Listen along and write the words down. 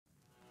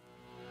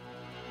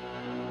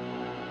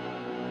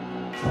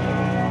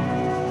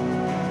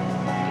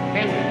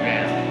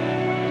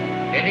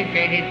pentagram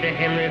dedicated to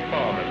Henry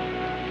Foreman.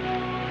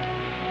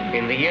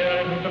 In the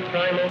years of the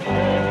primal force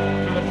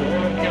and the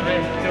dawn of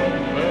terrestrial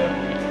birth,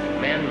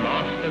 man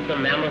mastered the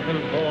mammoth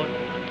and horse,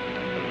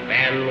 and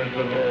man was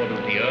the lord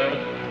of the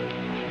earth.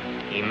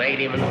 He made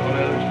him an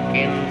hollow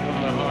skin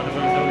from the heart of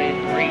an holy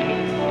tree.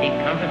 He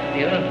compassed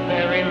the earth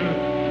therein,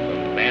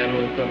 and man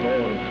was the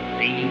lord of the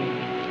sea.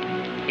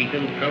 He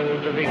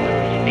controlled the river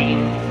of steam.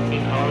 He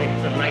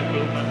harnessed the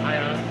lightning for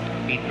hire.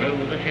 He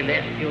drove the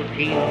celestial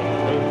team,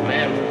 and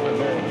man was the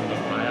lord of the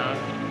fire.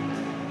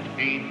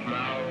 Deep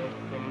mouths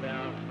from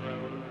their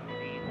thrones.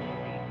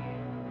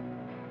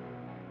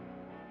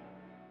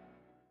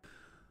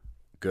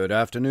 Good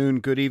afternoon,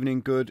 good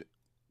evening, good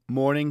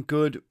morning,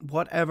 good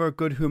whatever,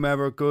 good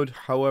whomever, good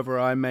however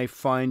I may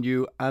find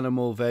you,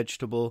 animal,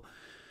 vegetable,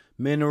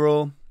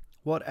 mineral,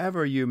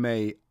 whatever you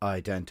may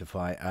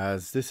identify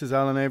as. This is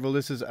Alan Averill,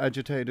 this is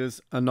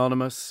Agitators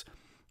Anonymous.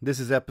 This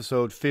is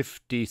episode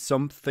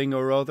 50-something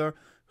or other.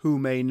 Who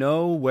may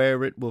know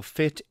where it will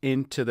fit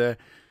into the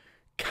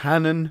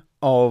canon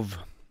of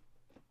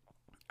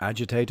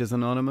Agitators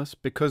Anonymous?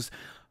 Because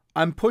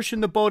I'm pushing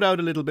the boat out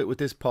a little bit with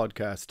this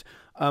podcast.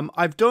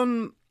 I've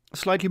done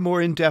slightly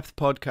more in-depth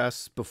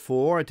podcasts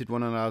before. I did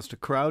one on Alistair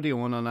Crowley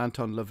and one on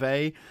Anton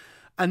LaVey.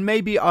 And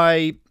maybe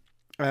I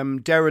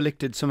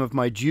derelicted some of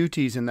my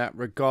duties in that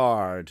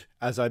regard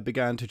as I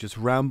began to just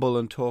ramble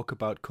and talk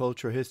about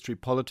culture, history,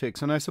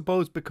 politics, and I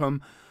suppose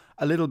become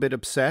a little bit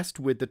obsessed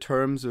with the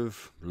terms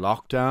of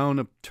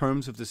lockdown,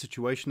 terms of the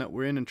situation that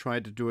we're in, and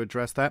tried to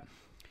address that.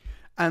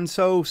 And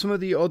so some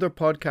of the other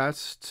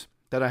podcasts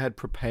that I had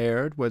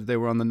prepared, whether they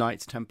were on the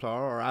Knights Templar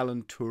or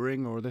Alan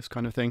Turing or this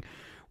kind of thing,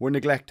 were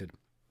neglected.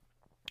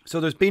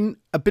 So there's been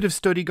a bit of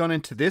study gone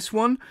into this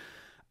one.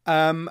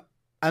 And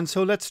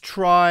so let's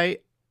try,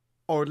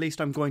 or at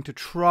least I'm going to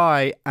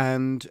try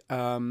and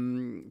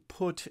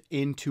put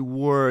into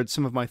words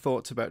some of my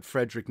thoughts about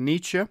Friedrich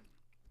Nietzsche.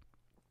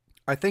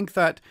 I think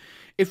that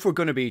if we're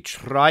going to be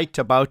trite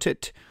about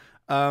it,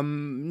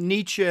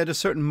 Nietzsche at a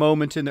certain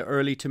moment in the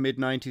early to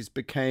mid-90s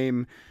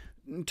became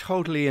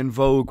totally in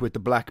vogue with the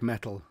black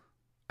metal,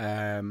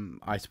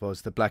 I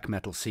suppose, the black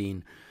metal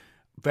scene.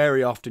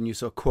 Very often you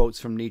saw quotes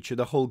from Nietzsche,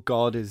 the whole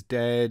God is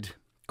dead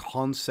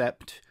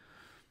concept,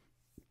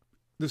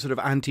 the sort of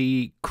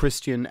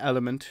anti-Christian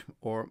element,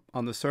 or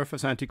on the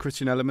surface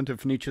anti-Christian element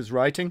of Nietzsche's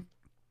writing,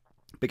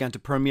 began to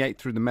permeate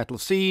through the metal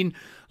scene.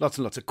 Lots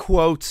and lots of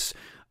quotes.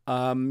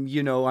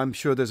 I'm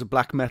sure there's a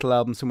black metal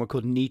album somewhere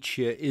called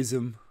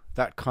Nietzscheism,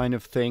 that kind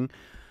of thing.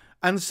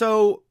 And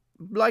so,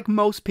 like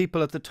most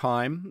people at the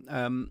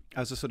time,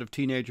 as a sort of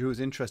teenager who was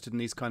interested in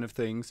these kind of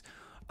things,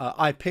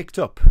 I picked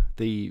up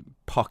the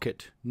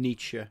pocket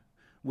Nietzsche,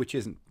 which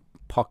isn't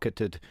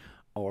pocketed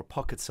or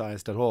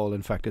pocket-sized at all.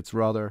 In fact, it's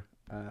rather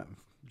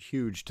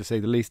huge, to say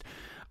the least.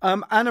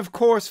 And of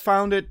course,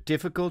 found it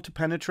difficult to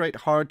penetrate,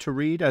 hard to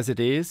read as it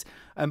is,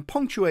 and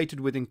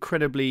punctuated with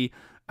incredibly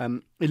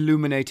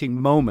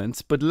illuminating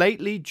moments. But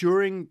lately,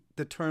 during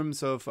the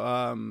terms of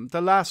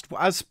the last,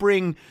 as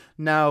spring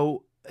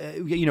now,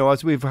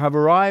 as we have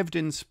arrived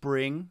in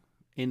spring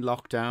in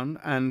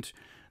lockdown, and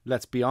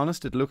let's be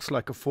honest, it looks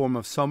like a form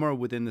of summer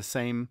within the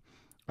same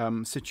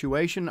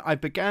situation, I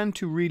began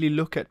to really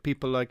look at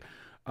people like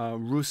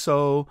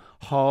Rousseau,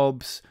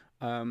 Hobbes,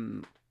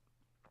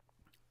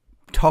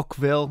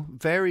 Tocqueville,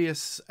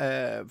 various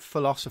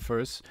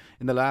philosophers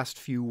in the last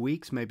few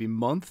weeks, maybe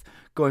month,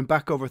 going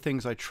back over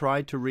things I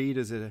tried to read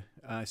as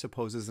I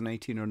suppose as an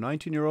 18 or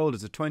 19-year-old,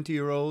 as a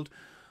 20-year-old,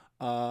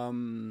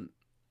 and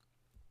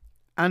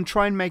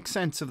try and make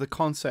sense of the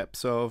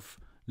concepts of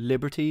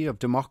liberty, of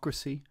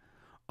democracy,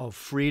 of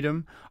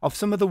freedom, of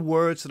some of the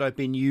words that I've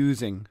been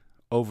using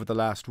over the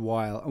last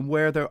while and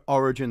where their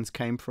origins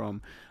came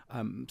from.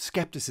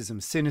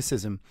 Skepticism,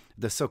 cynicism,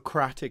 the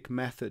Socratic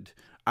method,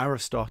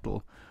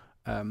 Aristotle,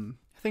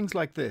 things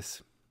like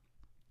this,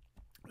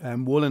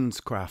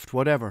 Wollstonecraft,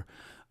 whatever,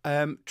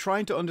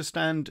 trying to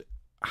understand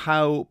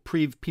how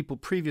people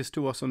previous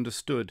to us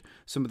understood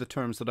some of the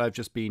terms that I've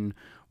just been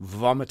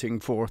vomiting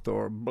forth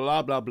or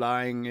blah, blah,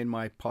 blahing in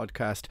my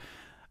podcast.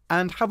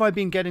 And have I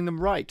been getting them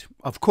right?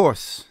 Of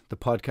course, the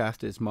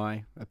podcast is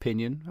my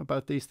opinion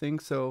about these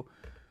things. So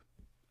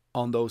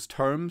on those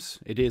terms,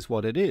 it is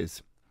what it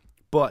is.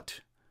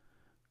 But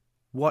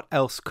what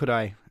else could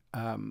I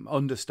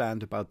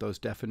understand about those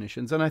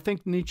definitions? And I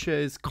think Nietzsche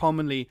is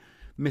commonly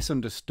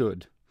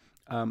misunderstood.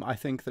 I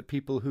think that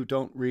people who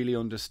don't really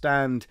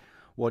understand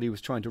what he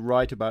was trying to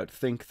write about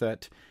think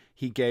that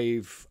he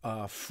gave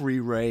free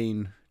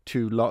rein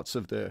to lots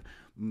of the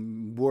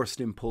worst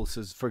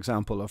impulses, for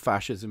example, of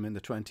fascism in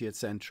the 20th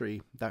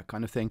century, that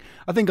kind of thing.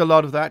 I think a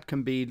lot of that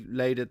can be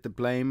laid at the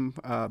blame,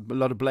 a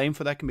lot of blame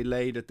for that can be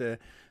laid at the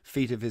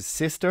feet of his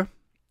sister,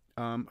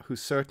 who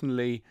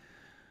certainly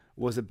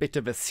was a bit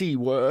of a C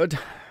word,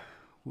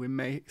 we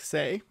may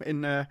say,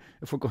 in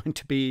if we're going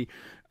to be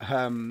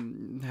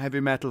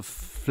heavy metal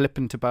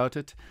flippant about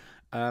it.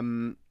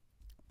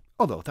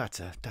 Although that's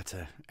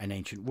an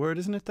ancient word,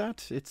 isn't it?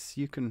 That's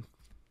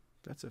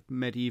a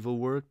medieval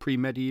word,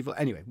 pre-medieval.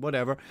 Anyway,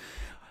 whatever.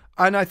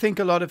 And I think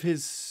a lot of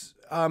his,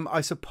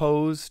 I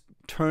suppose,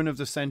 turn of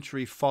the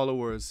century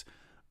followers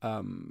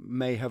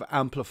may have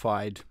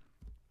amplified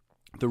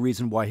the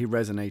reason why he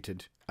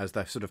resonated as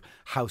that sort of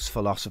house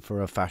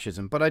philosopher of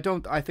fascism. But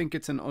I think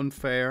it's an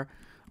unfair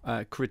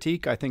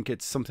critique. I think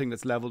it's something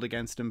that's leveled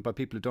against him by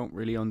people who don't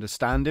really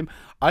understand him.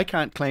 I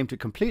can't claim to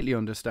completely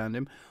understand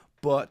him,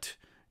 but,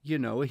 you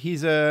know,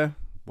 he's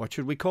what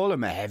should we call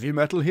him? A heavy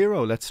metal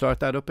hero. Let's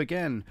start that up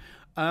again.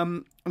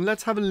 And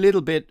let's have a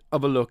little bit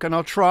of a look, and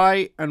I'll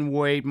try and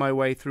wade my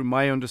way through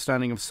my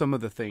understanding of some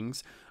of the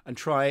things and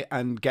try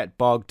and get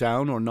bogged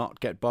down or not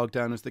get bogged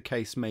down, as the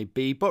case may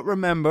be. But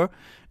remember,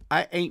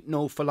 I ain't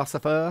no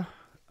philosopher.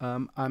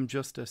 I'm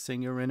just a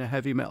singer in a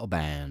heavy metal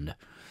band.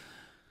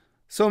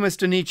 So,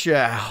 Mr. Nietzsche,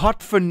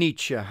 hot for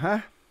Nietzsche,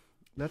 huh?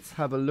 Let's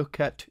have a look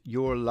at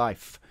your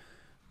life.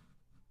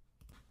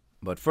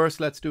 But first,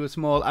 let's do a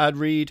small ad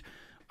read.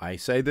 I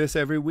say this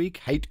every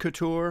week.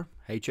 AGITATOR,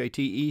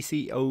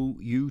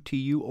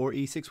 HATECOUTU or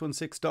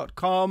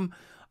e616.com.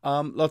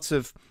 Lots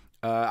of,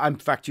 in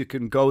fact, you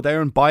can go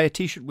there and buy a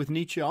t-shirt with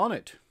Nietzsche on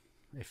it,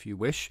 if you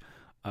wish.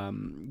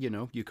 You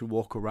know, you can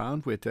walk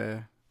around with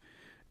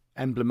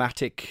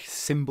emblematic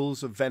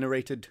symbols of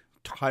venerated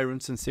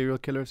tyrants and serial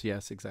killers.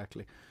 Yes,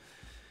 exactly.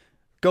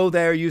 Go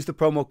there, use the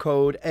promo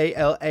code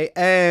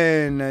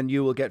ALAN, and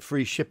you will get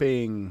free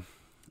shipping.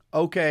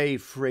 Okay,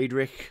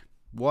 Friedrich,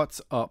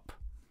 what's up?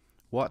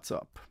 What's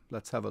up?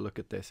 Let's have a look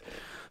at this.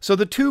 So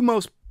the two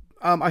most,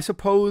 I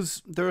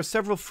suppose, there are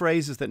several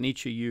phrases that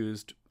Nietzsche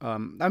used.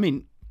 I'm not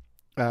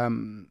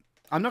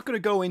going to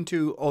go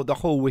into the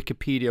whole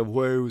Wikipedia of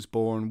where he was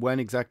born, when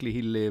exactly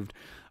he lived.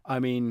 I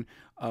mean,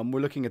 we're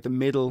looking at the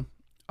middle.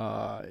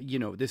 You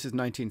know, this is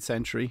 19th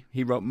century.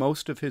 He wrote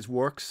most of his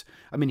works.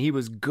 I mean, he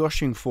was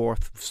gushing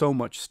forth so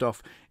much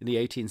stuff in the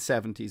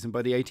 1870s, and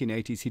by the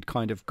 1880s, he'd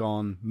kind of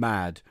gone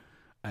mad.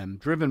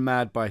 Driven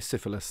mad by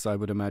syphilis, I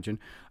would imagine,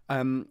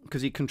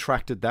 because he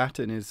contracted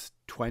that in his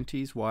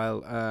 20s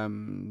while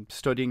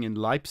studying in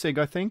Leipzig,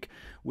 I think,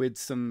 with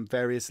some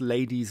various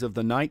ladies of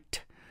the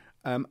night.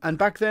 And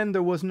back then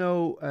there was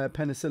no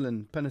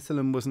penicillin.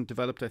 Penicillin wasn't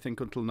developed, I think,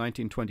 until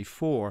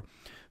 1924.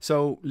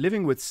 So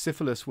living with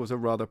syphilis was a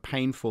rather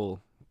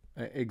painful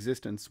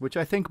existence, which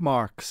I think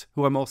Marx,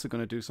 who I'm also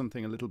going to do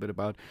something a little bit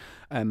about,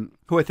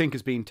 who I think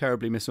has been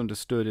terribly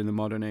misunderstood in the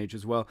modern age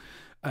as well,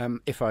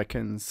 if I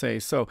can say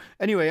so.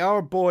 Anyway,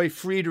 our boy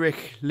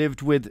Friedrich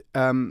lived with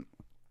a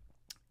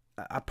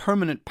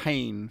permanent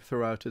pain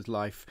throughout his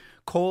life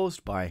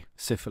caused by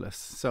syphilis.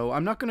 So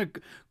I'm not going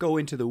to go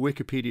into the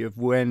Wikipedia of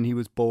when he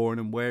was born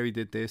and where he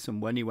did this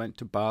and when he went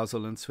to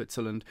Basel and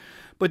Switzerland.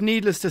 But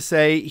needless to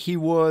say, he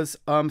was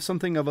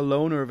something of a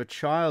loner of a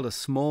child, a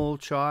small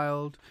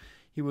child.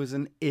 He was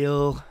an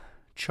ill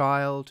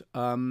child,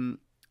 and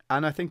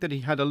I think that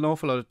he had an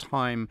awful lot of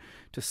time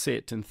to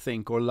sit and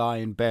think or lie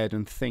in bed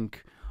and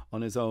think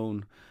on his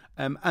own.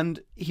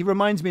 And he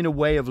reminds me in a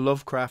way of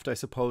Lovecraft, I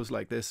suppose,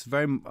 like this,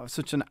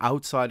 such an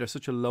outsider,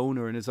 such a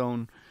loner in his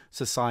own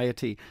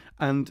society.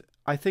 And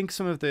I think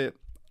some of the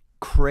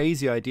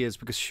crazy ideas,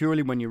 because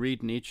surely when you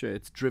read Nietzsche,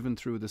 it's driven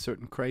through with a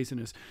certain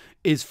craziness,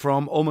 is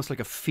from almost like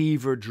a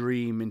fever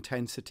dream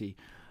intensity,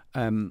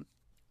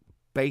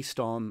 based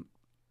on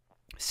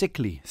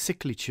sickly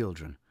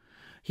children.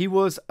 He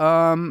was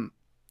one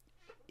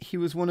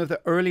of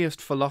the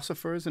earliest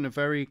philosophers in a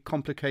very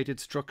complicated,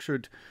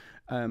 structured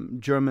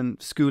German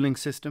schooling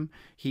system.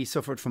 He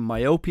suffered from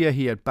myopia.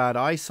 He had bad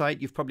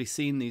eyesight. You've probably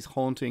seen these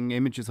haunting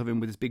images of him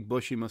with his big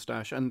bushy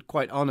mustache, and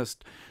quite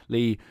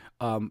honestly,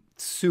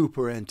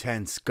 super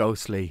intense,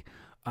 ghostly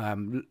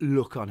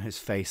look on his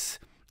face.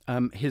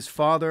 His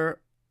father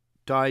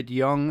died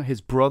young. His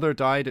brother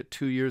died at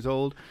 2 years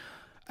old.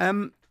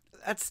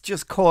 Let's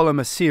just call him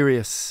a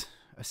serious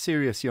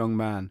young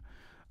man.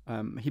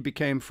 He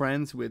became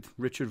friends with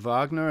Richard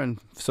Wagner and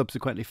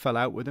subsequently fell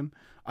out with him.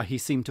 He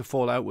seemed to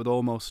fall out with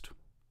almost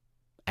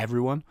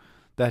everyone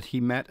that he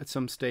met at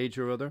some stage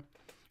or other.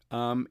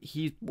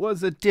 He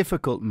was a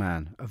difficult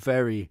man, a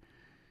very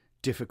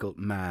difficult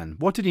man.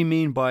 What did he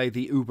mean by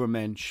the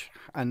Übermensch?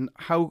 And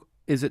how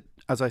is it,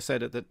 as I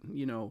said at the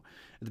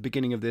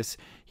beginning of this,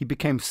 he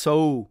became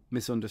so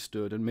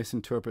misunderstood and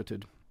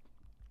misinterpreted?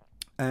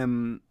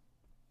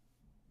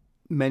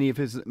 Many of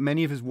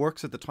his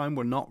works at the time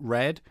were not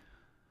read.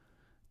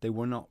 They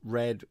were not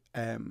read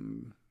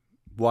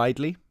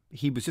widely.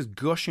 He was just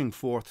gushing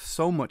forth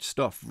so much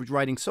stuff,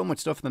 writing so much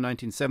stuff in the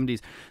 1970s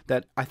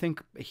that I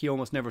think he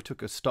almost never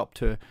took a stop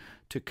to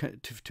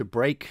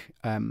break.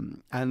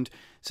 And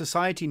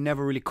society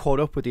never really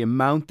caught up with the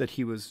amount that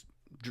he was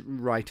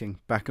writing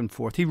back and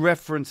forth. He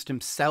referenced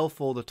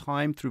himself all the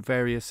time through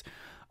various,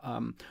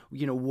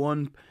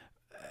 one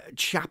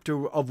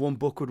chapter of one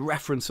book would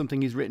reference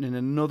something he's written in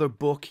another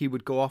book. He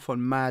would go off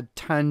on mad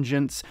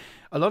tangents.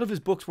 A lot of his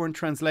books weren't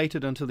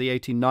translated until the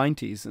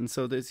 1890s, and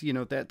so there's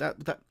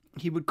that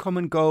he would come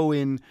and go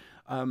in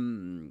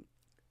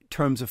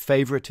terms of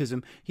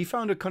favoritism. He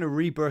found a kind of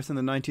rebirth in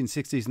the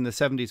 1960s and the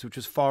 70s, which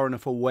was far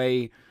enough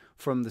away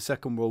from the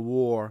Second World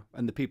War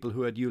and the people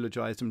who had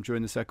eulogized him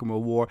during the Second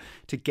World War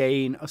to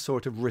gain a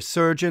sort of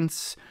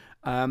resurgence.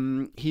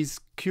 He's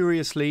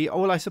curiously,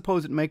 oh, well, I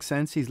suppose it makes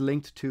sense. He's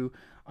linked to,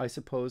 I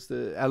suppose,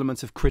 the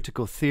elements of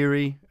critical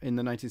theory in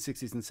the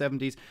 1960s and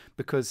 70s,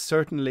 because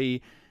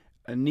certainly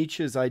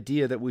Nietzsche's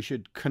idea that we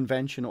should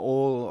question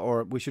all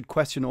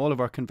of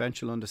our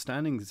conventional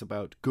understandings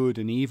about good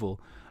and evil,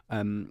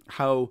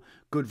 how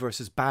good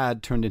versus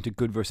bad turned into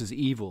good versus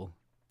evil,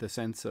 the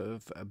sense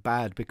of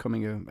bad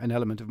becoming an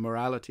element of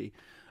morality,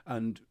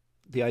 and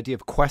the idea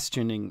of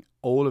questioning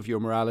all of your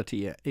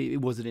morality.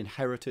 Was it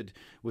inherited?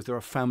 Was there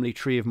a family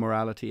tree of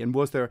morality? And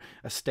was there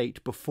a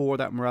state before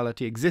that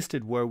morality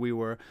existed where we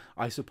were,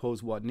 I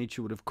suppose, what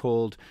Nietzsche would have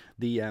called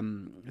the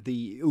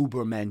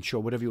Ubermensch, or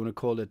whatever you want to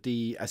call it,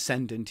 the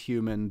ascendant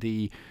human,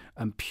 the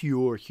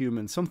pure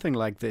human, something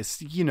like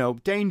this. You know,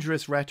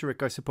 dangerous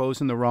rhetoric, I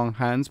suppose, in the wrong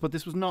hands, but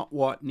this was not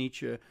what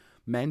Nietzsche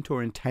meant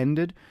or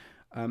intended.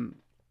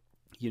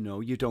 You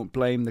know, you don't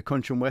blame the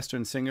country and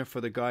western singer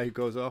for the guy who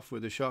goes off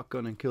with a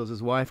shotgun and kills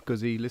his wife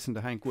because he listened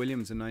to Hank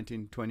Williams in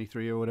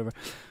 1923 or whatever.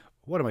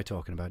 What am I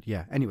talking about?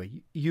 Yeah, anyway,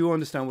 you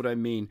understand what I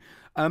mean.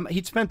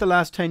 He'd spent the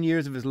last 10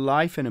 years of his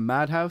life in a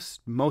madhouse,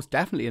 most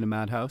definitely in a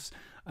madhouse,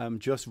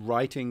 just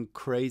writing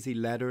crazy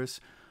letters.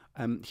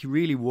 He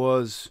really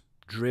was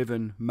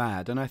driven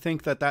mad. And I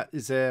think that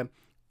is a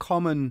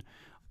common,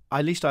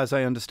 at least as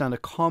I understand, a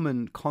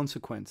common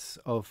consequence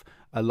of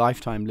a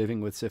lifetime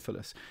living with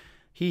syphilis.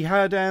 He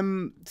had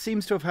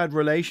seems to have had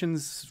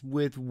relations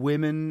with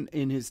women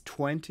in his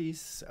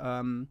 20s,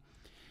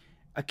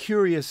 a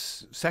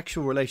curious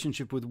sexual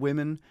relationship with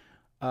women,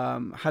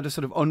 had a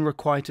sort of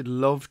unrequited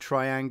love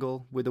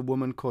triangle with a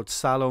woman called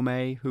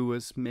Salome, who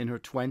was in her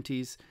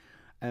 20s,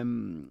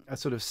 a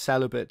sort of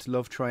celibate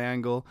love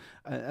triangle.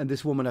 And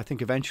this woman, I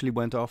think, eventually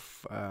went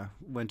off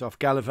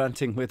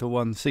gallivanting with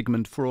one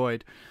Sigmund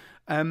Freud.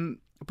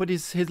 But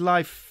his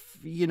life,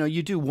 you know,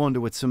 you do wonder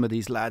with some of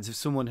these lads, if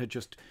someone had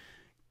just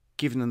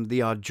given them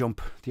the odd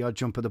jump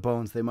of the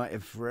bones, they might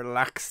have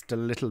relaxed a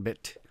little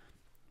bit.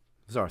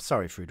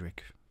 Sorry,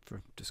 Friedrich,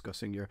 for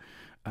discussing your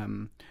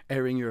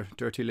airing your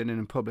dirty linen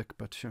in public,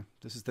 but sure,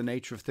 this is the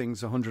nature of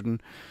things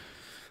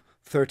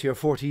 130 or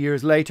 40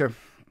 years later.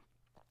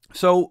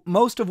 So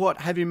most of what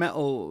heavy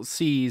metal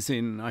sees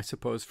in, I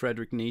suppose,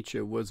 Friedrich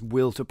Nietzsche was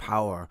will to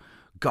power,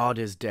 God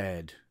is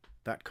dead,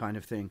 that kind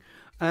of thing.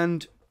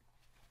 And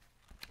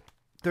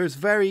he has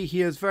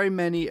very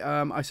many,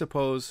 I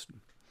suppose,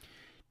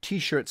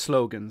 T-shirt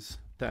slogans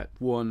that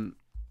one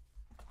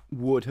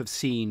would have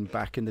seen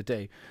back in the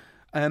day.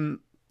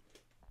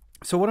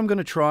 So what I'm going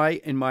to try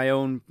in my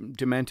own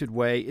demented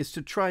way is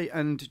to try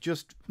and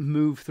just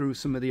move through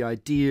some of the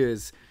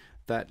ideas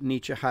that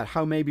Nietzsche had,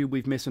 how maybe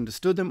we've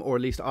misunderstood them, or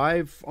at least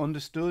I've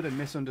understood and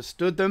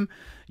misunderstood them.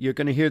 You're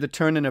going to hear the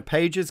turning of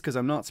pages because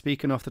I'm not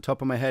speaking off the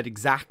top of my head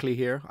exactly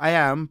here. I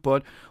am,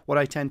 but what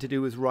I tend to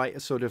do is write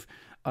a sort of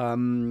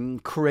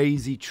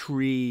crazy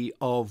tree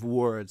of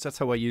words. That's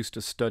how I used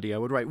to study. I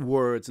would write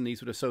words and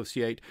these would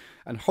associate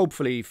and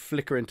hopefully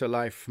flicker into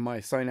life my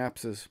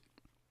synapses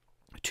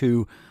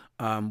to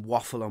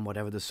waffle on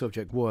whatever the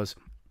subject was.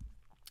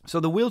 So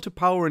the will to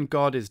power and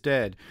God is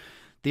dead.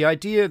 The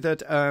idea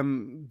that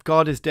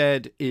God is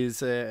dead is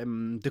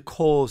the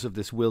cause of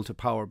this will to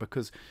power,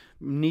 because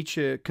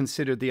Nietzsche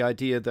considered the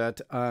idea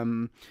that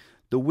the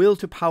will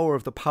to power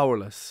of the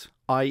powerless,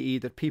 i.e.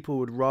 that people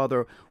would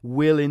rather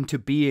will into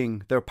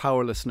being their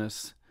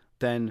powerlessness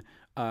than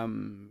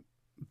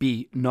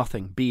be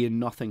in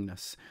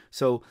nothingness.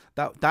 So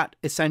that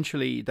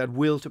essentially, that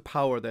will to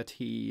power that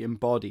he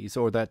embodies,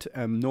 or that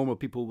normal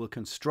people will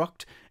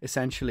construct,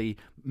 essentially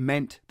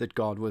meant that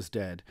God was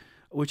dead,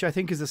 which I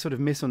think is a sort of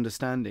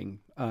misunderstanding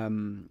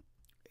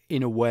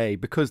in a way,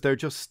 because they're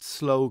just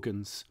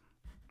slogans.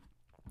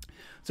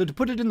 So to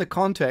put it in the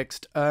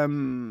context,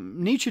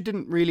 Nietzsche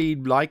didn't really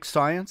like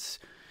science.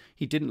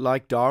 He didn't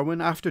like Darwin.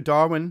 After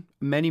Darwin,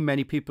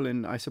 many people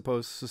in, I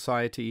suppose,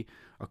 society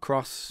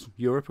across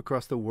Europe,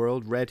 across the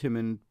world, read him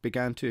and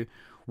began to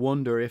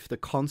wonder if the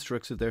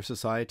constructs of their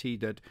society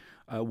that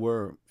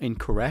were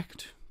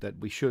incorrect, that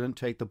we shouldn't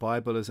take the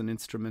Bible as an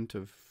instrument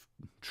of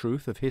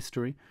truth, of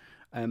history.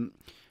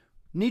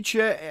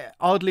 Nietzsche,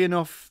 oddly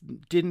enough,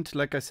 didn't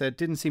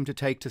seem to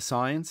take to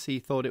science. He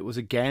thought it was,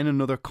 again,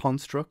 another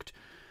construct.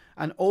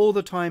 And all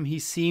the time he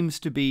seems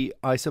to be,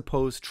 I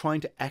suppose,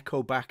 trying to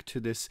echo back to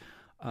this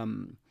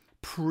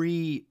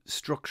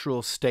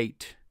pre-structural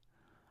state.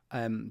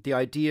 The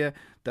idea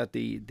that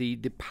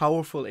the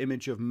powerful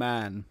image of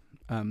man,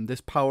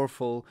 this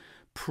powerful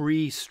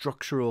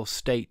pre-structural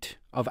state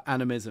of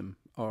animism,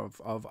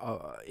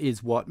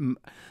 is what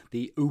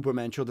the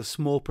Ubermensch, or the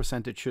small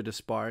percentage, should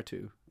aspire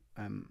to.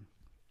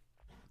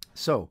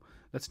 So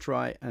let's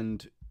try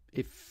and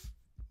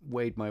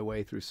wade my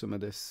way through some of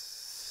this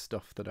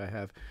stuff that I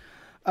have.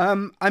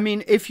 I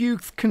mean, if you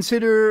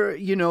consider,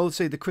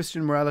 say the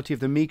Christian morality of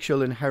the meek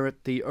shall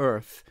inherit the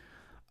earth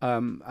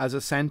as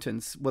a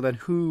sentence, well then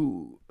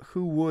who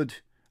would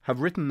have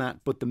written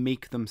that but the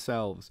meek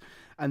themselves?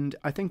 And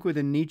I think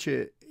within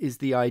Nietzsche is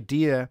the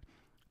idea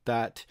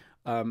that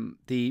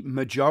the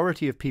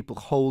majority of people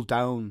hold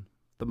down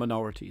the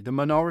minority. The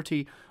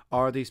minority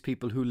are these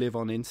people who live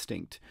on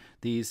instinct,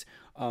 these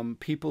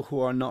people who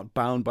are not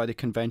bound by the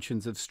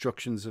conventions of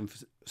structures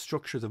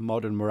of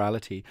modern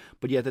morality,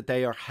 but yet that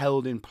they are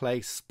held in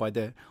place by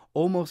the,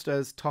 almost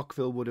as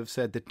Tocqueville would have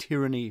said, the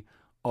tyranny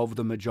of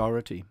the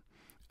majority.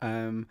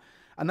 And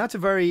that's a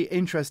very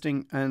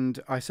interesting and,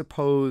 I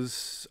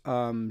suppose,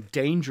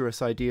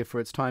 dangerous idea for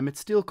its time. It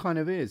still kind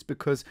of is,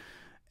 because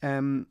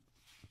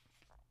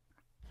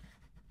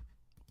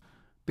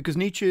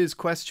Nietzsche is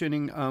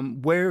questioning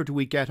where do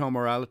we get our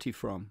morality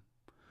from?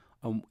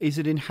 Is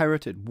it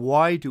inherited?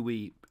 Why do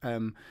we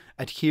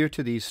adhere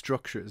to these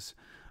structures?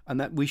 And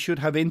that we should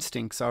have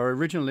instincts. Our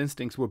original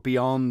instincts were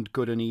beyond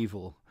good and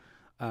evil.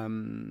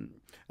 And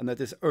that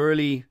this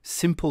early,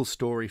 simple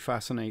story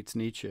fascinates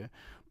Nietzsche.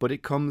 But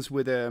it comes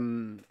with,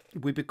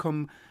 we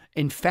become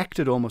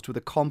infected almost with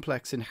a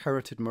complex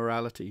inherited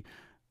morality.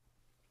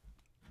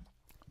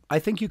 I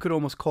think you could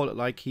almost call it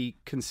like he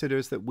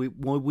considers that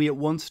we at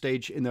one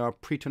stage in our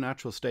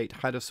preternatural state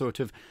had a sort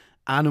of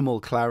animal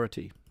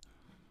clarity,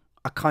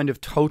 a kind of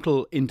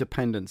total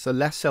independence, a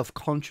less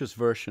self-conscious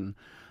version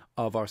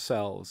of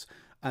ourselves,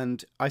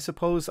 and I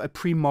suppose a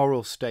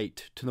pre-moral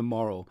state to the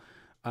moral.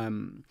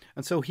 And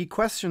so he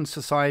questions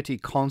society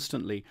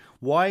constantly.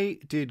 Why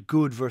did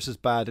good versus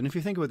bad? And if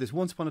you think about this,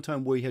 once upon a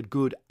time we had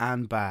good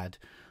and bad,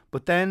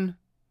 but then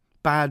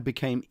bad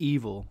became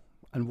evil.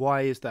 And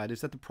why is that? Is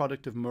that the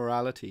product of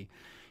morality?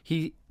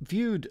 He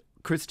viewed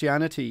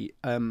Christianity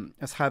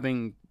as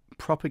having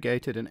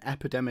propagated an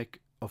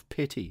epidemic of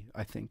pity,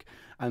 I think.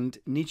 And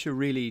Nietzsche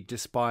really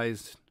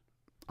despised,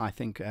 I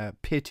think,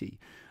 pity.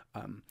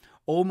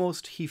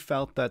 Almost he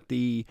felt that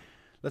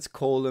let's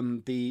call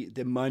them the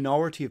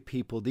minority of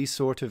people, these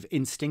sort of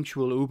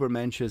instinctual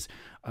Übermensches,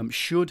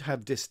 should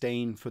have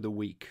disdain for the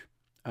weak.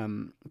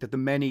 That the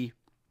many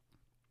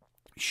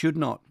should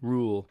not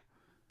rule.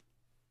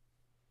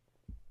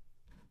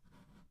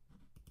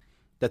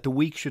 That the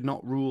weak should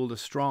not rule the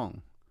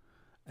strong.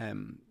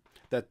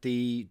 That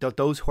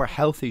those who are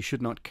healthy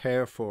should not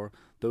care for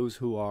those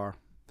who are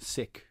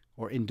sick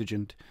or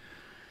indigent.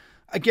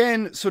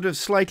 Again, sort of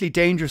slightly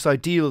dangerous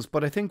ideals,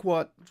 but I think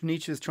what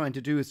Nietzsche is trying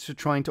to do is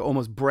trying to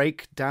almost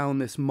break down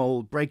this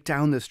mold, break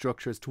down this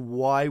structure as to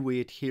why we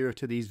adhere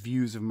to these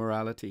views of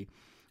morality,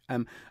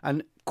 and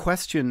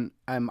question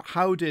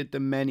how did the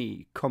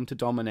many come to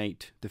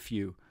dominate the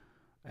few?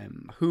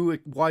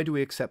 Why do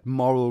we accept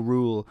moral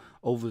rule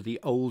over the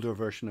older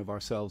version of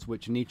ourselves,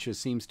 which Nietzsche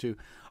seems to,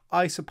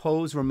 I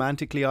suppose,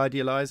 romantically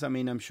idealize? I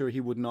mean, I'm sure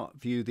he would not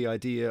view the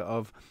idea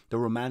of the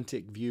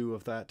romantic view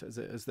of that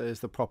as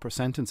the proper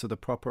sentence or the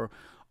proper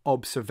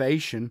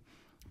observation.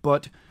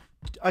 But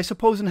I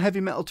suppose in heavy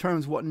metal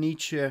terms, what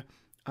Nietzsche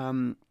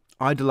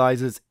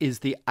idolizes is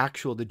the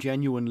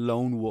genuine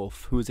lone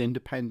wolf who is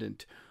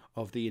independent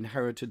of the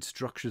inherited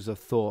structures of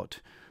thought.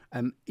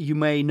 You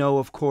may know,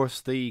 of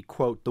course, the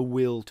quote, the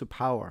will to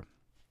power.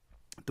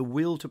 The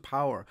will to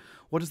power.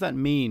 What does that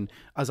mean?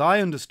 As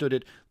I understood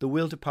it, the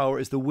will to power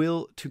is the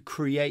will to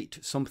create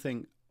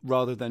something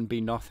rather than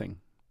be nothing.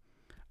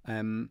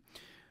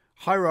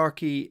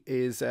 Hierarchy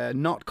is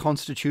not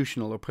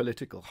constitutional or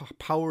political.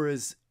 Power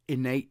is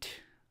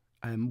innate.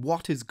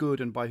 What is good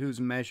and by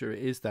whose measure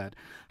is that?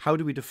 How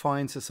do we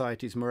define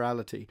society's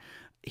morality?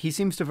 He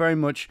seems to very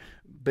much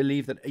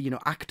believe that,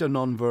 acta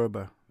non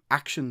verba,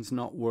 actions,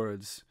 not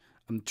words.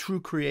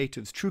 True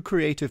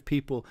creative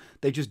people,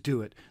 they just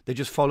do it. They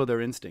just follow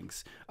their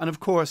instincts. And of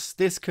course,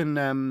 this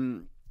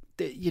can,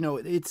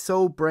 it's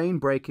so brain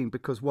breaking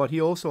because what he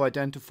also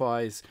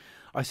identifies,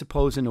 I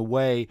suppose, in a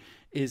way,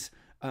 is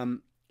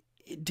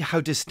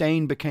how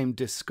disdain became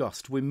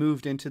disgust. We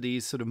moved into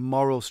these sort of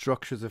moral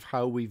structures of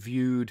how we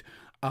viewed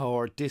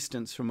our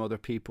distance from other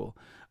people.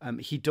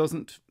 He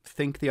doesn't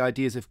think the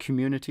ideas of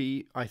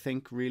community, I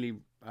think,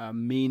 really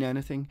mean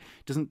anything.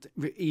 Doesn't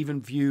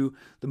even view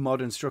the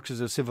modern structures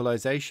of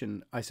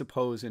civilization, I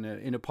suppose,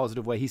 in a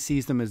positive way. He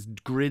sees them as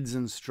grids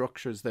and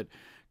structures that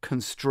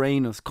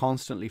constrain us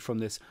constantly from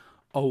this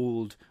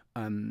old,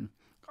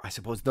 I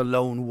suppose, the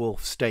lone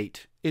wolf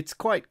state. It's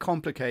quite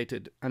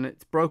complicated, and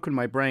it's broken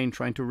my brain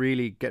trying to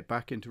really get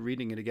back into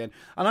reading it again.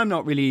 And I'm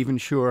not really even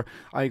sure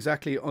I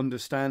exactly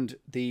understand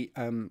the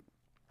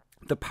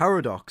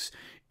paradox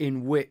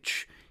in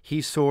which he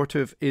sort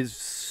of is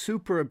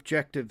super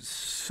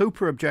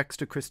objects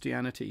to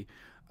Christianity.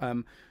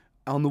 On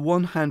the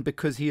one hand,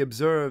 because he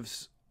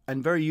observes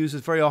and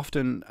uses very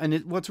often,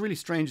 and what's really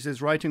strange is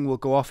his writing will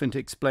go off into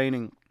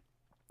explaining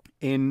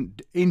in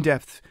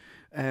in-depth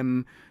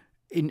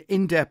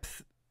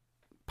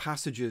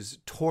passages,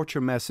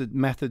 torture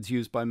methods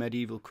used by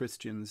medieval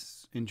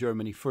Christians in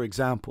Germany, for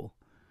example.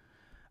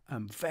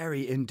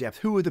 Very in-depth.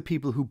 Who are the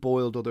people who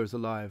boiled others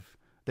alive?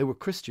 They were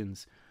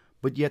Christians.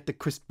 But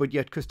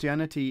yet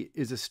Christianity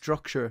is a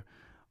structure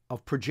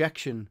of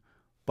projection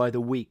by the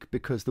weak,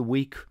 because the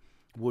weak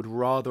would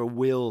rather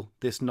will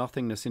this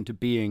nothingness into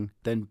being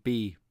than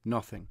be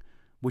nothing,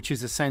 which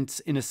is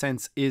in a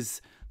sense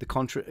is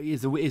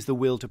the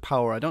will to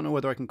power. I don't know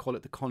whether I can call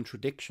it the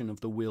contradiction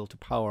of the will to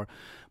power,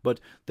 but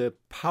the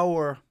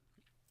power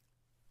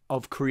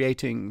of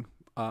creating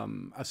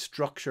a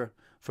structure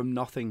from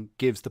nothing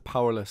gives the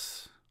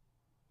powerless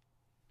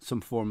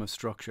some form of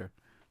structure.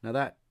 Now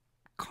that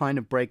kind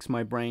of breaks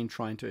my brain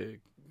trying to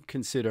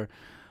consider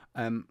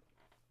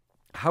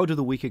how do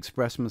the weak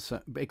express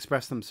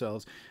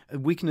themselves.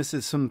 Weakness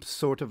is some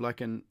sort of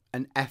like an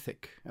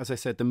ethic. As I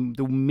said, the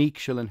meek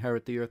shall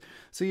inherit the earth.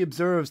 So he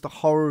observes the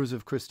horrors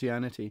of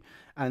Christianity,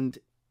 and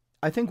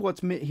I think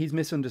he's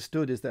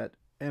misunderstood is that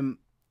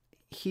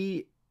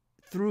he,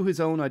 through his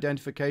own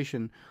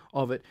identification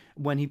of it,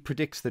 when he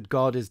predicts that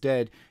God is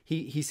dead,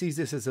 he sees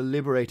this as a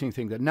liberating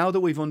thing, that now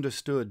that we've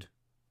understood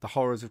the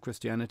horrors of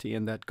Christianity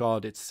and that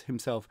God, it's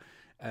himself,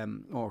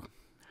 or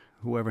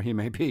whoever he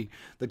may be,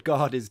 that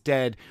God is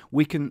dead,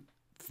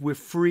 we're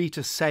free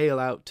to sail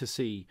out to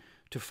sea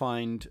to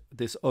find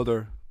this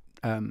other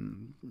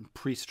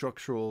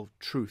pre-structural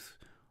truth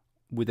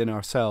within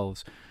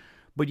ourselves.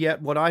 But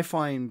yet what I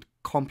find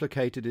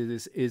complicated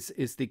is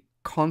the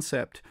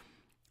concept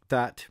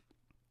that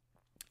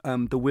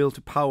the will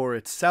to power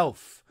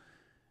itself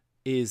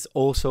is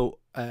also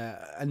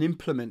an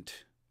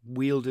implement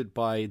wielded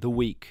by the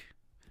weak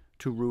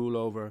to rule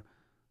over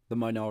the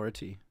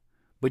minority.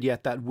 But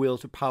yet that will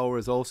to power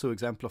is also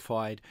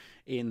exemplified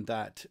in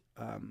that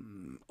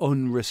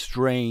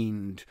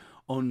unrestrained,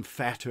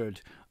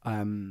 unfettered,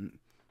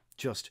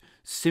 just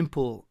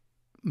simple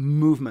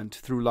movement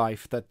through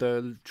life that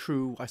the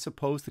true, I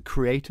suppose, the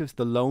creatives,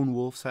 the lone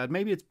wolves had.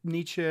 Maybe it's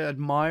Nietzsche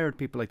admired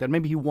people like that.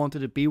 Maybe he wanted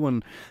to be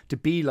one, to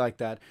be like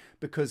that,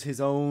 because his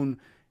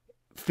own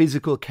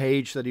physical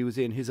cage that he was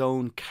in, his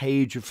own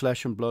cage of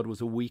flesh and blood,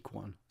 was a weak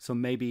one. So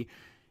maybe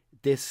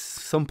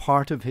some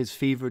part of his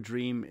fever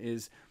dream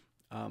is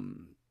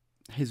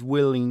his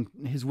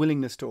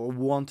willingness to, or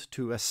want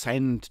to,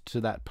 ascend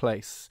to that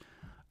place.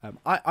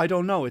 I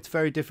don't know. It's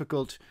very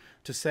difficult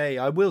to say.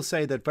 I will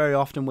say that very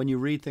often when you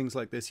read things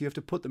like this, you have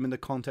to put them in the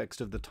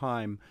context of the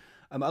time.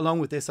 Along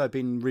with this, I've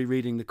been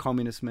rereading the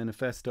Communist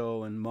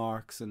Manifesto and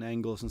Marx and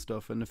Engels and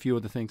stuff and a few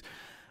other things.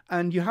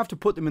 And you have to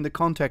put them in the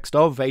context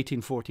of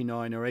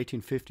 1849 or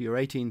 1850 or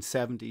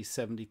 1870,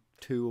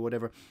 72 or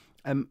whatever.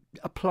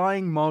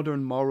 Applying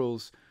modern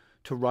morals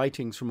to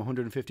writings from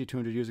 150,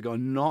 200 years ago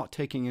and not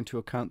taking into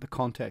account the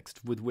context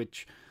with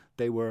which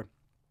they were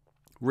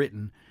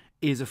written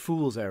is a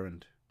fool's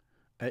errand.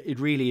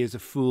 It really is a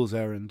fool's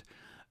errand,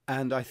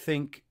 and I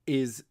think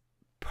is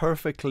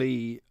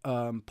perfectly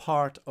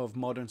part of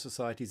modern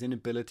society's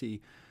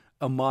inability,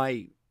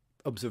 my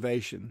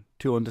observation,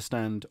 to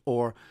understand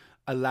or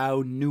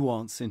allow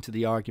nuance into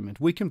the argument.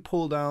 We can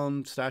pull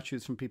down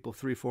statues from people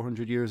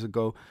 300-400 years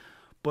ago,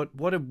 but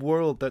what a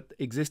world that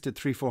existed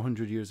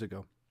 300-400 years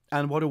ago.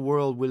 And what a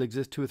world will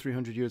exist 200 or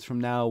 300 years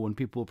from now when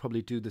people will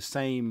probably do the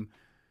same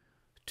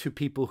to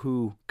people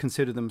who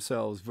consider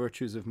themselves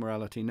virtues of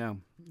morality now.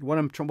 What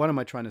am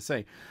I trying to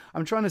say?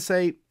 I'm trying to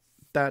say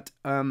that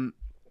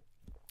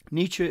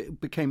Nietzsche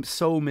became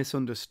so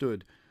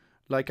misunderstood.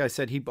 Like I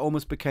said, he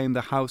almost became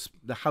the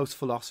house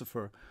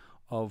philosopher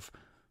of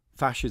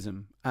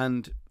fascism.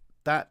 And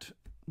that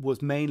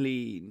was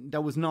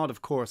not,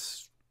 of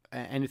course,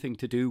 anything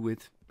to do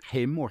with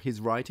him or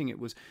his writing. It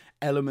was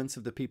elements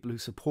of the people who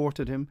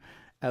supported him,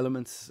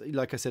 elements,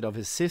 like I said, of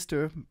his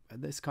sister,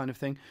 this kind of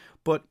thing.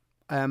 But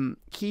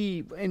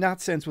he, in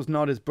that sense, was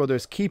not his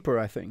brother's keeper,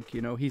 I think.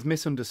 You know, he's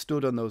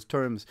misunderstood on those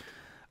terms.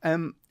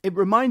 It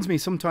reminds me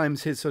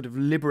sometimes his sort of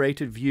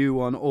liberated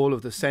view on all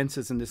of the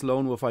senses and this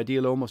lone wolf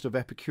ideal almost of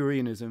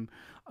Epicureanism.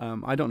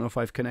 I don't know if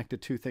I've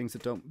connected two things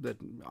that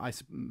I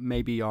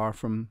maybe are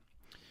from,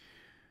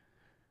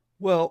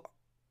 well,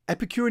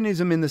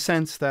 Epicureanism in the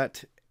sense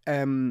that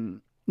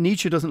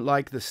Nietzsche doesn't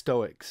like the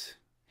Stoics.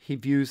 He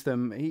views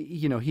them,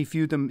 he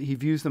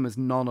views them as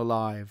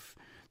non-alive.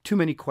 Too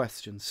many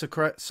questions.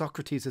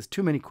 Socrates has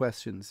too many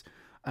questions.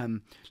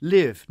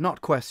 Live,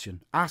 not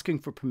question. Asking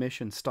for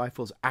permission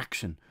stifles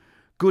action.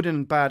 Good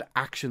and bad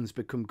actions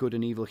become good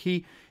and evil.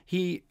 He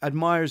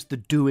admires the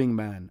doing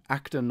man,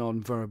 acta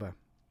non verba.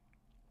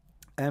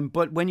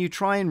 But when you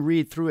try and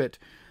read through it,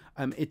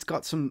 it's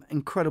got some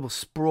incredible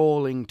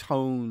sprawling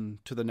tone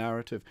to the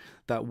narrative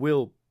that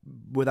will,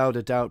 without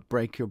a doubt,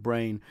 break your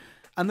brain.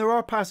 And there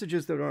are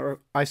passages that are,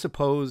 I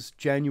suppose,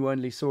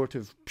 genuinely sort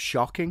of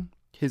shocking.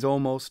 His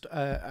almost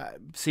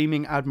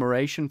seeming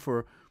admiration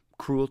for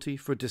cruelty,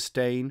 for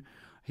disdain,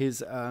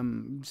 his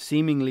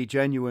seemingly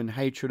genuine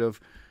hatred of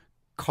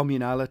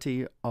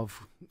communality,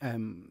 of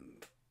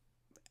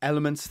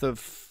elements of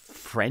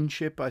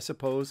friendship, I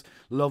suppose,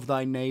 love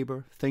thy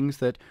neighbour, things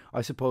that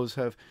I suppose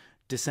have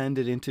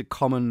descended into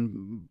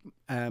common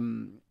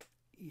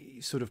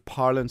sort of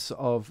parlance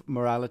of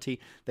morality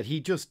that he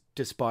just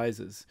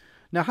despises.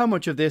 Now, how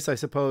much of this, I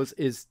suppose,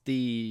 is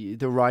the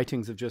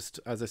writings of just,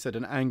 as I said,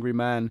 an angry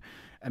man,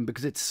 and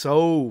because it's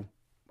so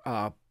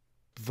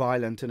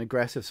violent and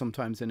aggressive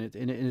sometimes in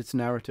its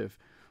narrative.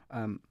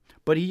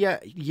 But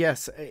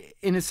yes,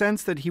 in a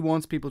sense that he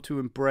wants people to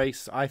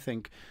embrace, I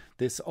think,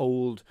 this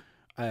old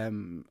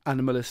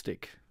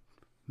animalistic,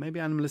 maybe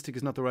animalistic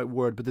is not the right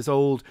word, but this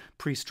old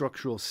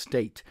pre-structural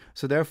state.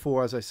 So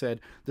therefore, as I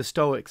said, the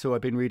Stoics, who I've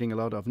been reading a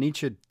lot of,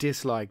 Nietzsche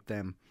disliked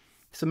them.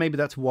 So maybe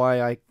that's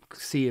why I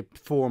see a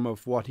form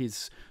of what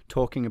he's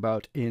talking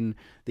about in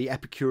the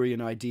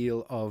Epicurean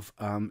ideal of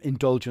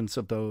indulgence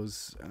of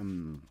those,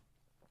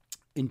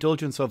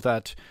 indulgence of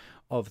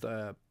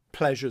the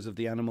pleasures of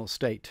the animal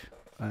state.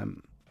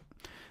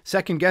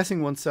 Second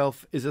guessing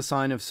oneself is a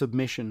sign of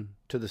submission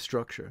to the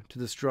structure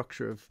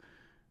of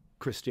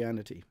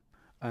Christianity.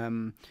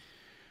 And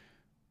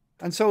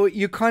so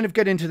you kind of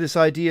get into this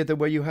idea that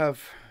where you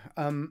have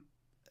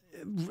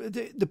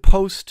the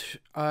post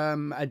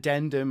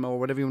addendum, or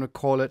whatever you want to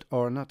call it,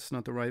 or that's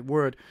not the right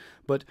word,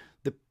 but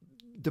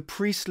the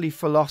priestly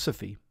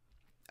philosophy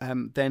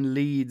then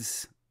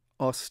leads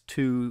us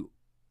to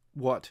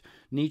what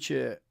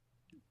Nietzsche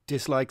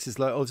dislikes is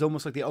like, it's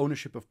almost like the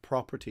ownership of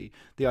property,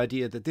 the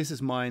idea that this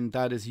is mine,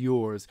 that is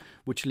yours,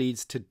 which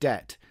leads to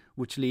debt,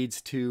 which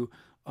leads to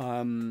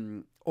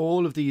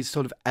all of these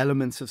sort of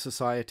elements of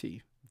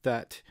society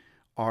that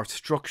are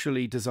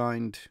structurally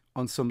designed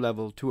on some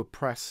level to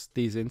oppress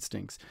these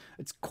instincts.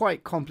 It's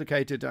quite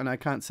complicated, and I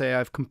can't say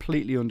I've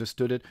completely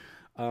understood it,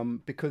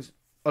 because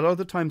a lot of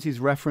the times he's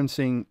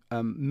referencing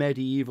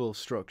medieval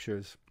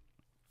structures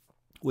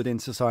within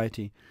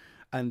society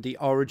and the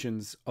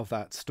origins of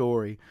that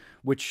story,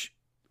 which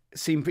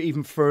seem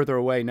even further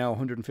away now,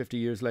 150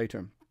 years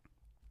later.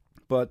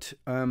 But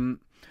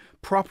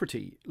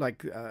property,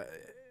 like,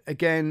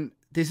 again,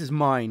 this is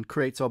mine,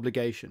 creates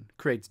obligation,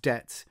 creates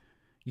debts.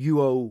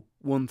 You owe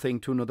one thing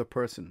to another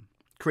person,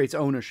 creates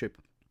ownership.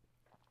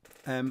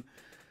 And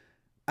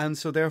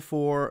so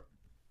therefore,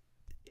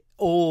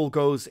 all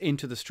goes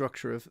into the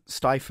structure of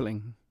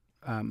stifling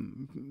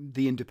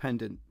the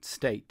independent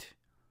state.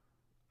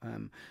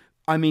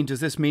 I mean, does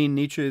this mean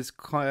Nietzsche is,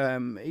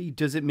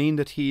 does it mean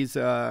that he's,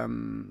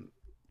 adhering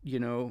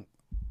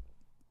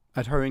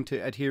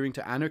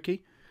to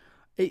anarchy?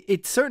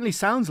 It certainly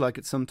sounds like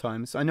it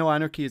sometimes. I know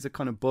anarchy is a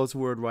kind of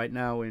buzzword right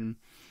now in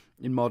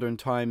modern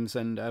times,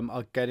 and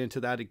I'll get into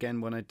that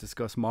again when I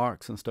discuss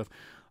Marx and stuff.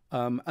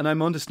 And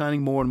I'm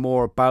understanding more and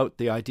more about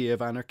the idea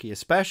of anarchy,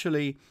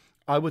 especially,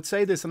 I would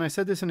say this, and I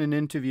said this in an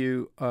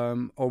interview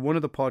or one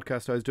of the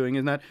podcasts I was doing,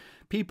 is that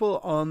people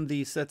on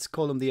the, let's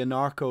call them the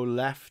anarcho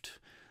left,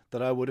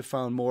 that I would have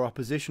found more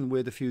opposition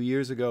with a few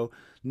years ago.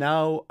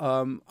 Now,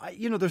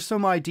 there's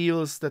some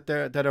ideals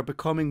that are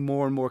becoming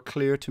more and more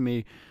clear to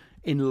me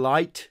in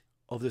light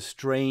of the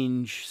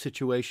strange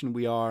situation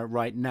we are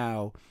right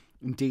now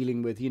in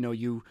dealing with.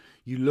 You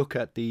look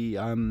at the,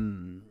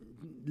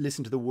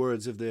 listen to the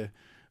words of the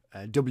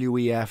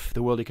WEF,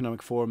 the World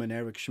Economic Forum, and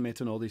Eric Schmidt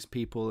and all these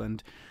people,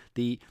 and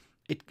the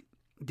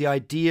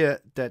idea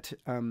that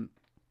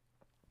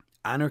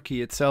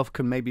anarchy itself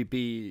can maybe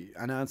be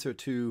an answer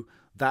to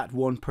that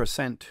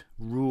 1%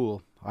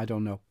 rule. I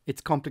don't know. It's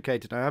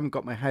complicated. I haven't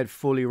got my head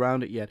fully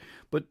around it yet.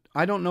 But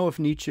I don't know if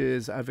Nietzsche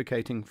is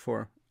advocating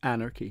for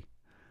anarchy.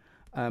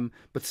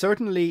 But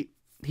certainly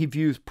he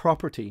views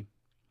property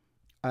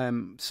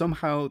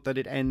somehow that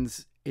it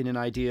ends in an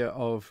idea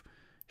of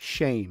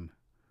shame,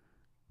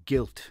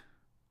 guilt,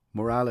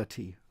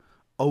 morality,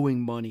 owing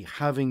money,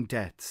 having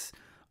debts,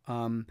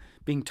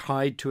 being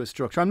tied to a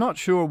structure. I'm not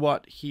sure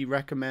what he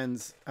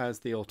recommends as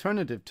the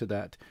alternative to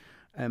that.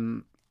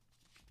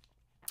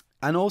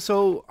 And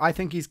also, I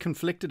think he's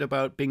conflicted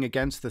about being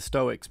against the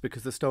Stoics,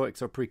 because the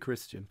Stoics are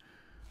pre-Christian.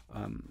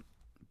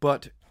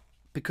 But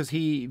because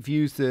he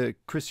views the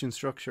Christian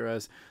structure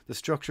as the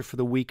structure for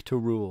the weak to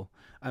rule.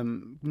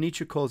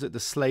 Nietzsche calls it the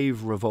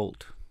slave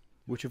revolt,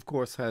 which of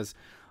course has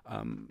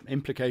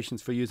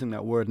implications for using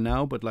that word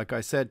now. But like I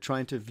said,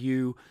 trying to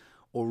view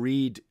or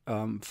read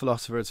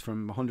philosophers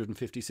from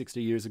 150,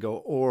 60 years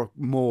ago or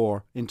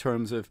more in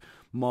terms of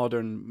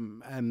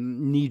modern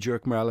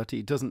knee-jerk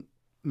morality doesn't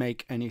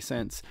make any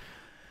sense.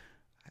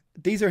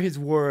 These are his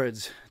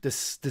words. The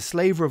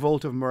slave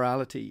revolt of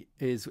morality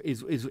is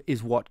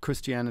what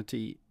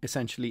Christianity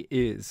essentially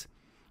is.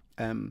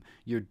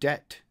 Your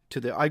debt to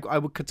the, I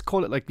would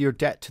call it like your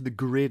debt to the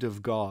grid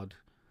of God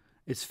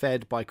is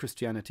fed by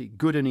Christianity.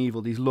 Good and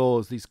evil, these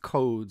laws, these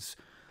codes.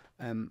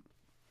 And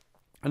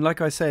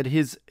like I said,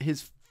 his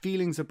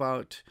feelings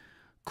about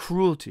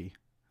cruelty.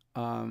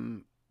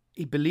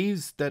 He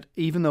believes that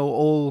even though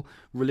all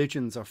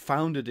religions are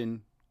founded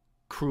in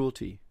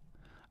cruelty,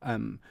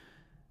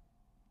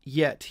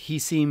 yet he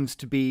seems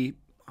to be,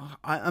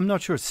 I'm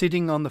not sure,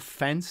 sitting on the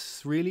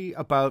fence really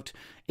about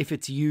if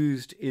it's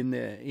used in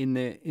the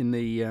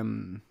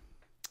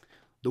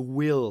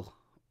will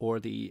or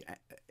the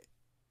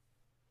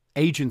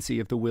agency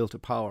of the will to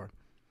power.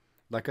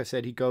 Like I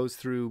said, he goes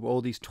through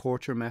all these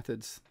torture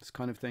methods, this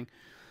kind of thing.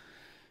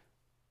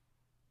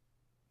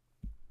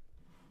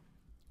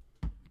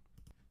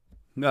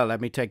 Well,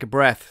 let me take a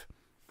breath,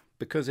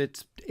 because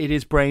it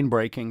is brain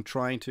breaking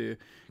trying to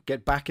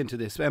get back into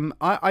this.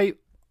 I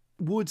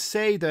would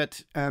say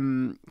that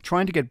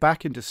trying to get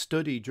back into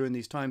study during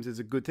these times is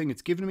a good thing.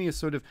 It's given me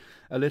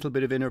a little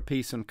bit of inner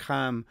peace and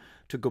calm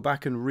to go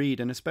back and read,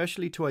 and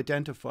especially to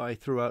identify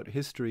throughout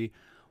history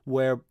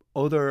where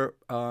other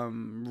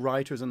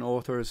writers and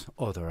authors,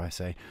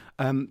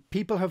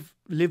 people have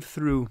lived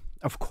through,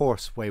 of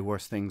course, way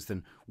worse things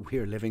than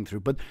we're living through.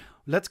 But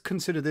let's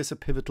consider this a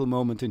pivotal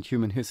moment in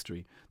human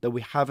history that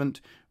it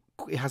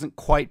hasn't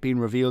quite been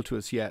revealed to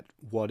us yet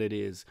what it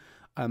is.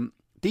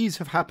 These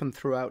have happened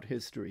throughout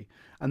history.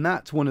 And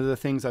that's one of the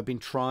things I've been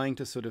trying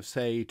to sort of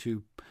say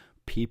to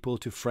people,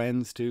 to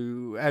friends,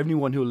 to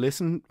anyone who'll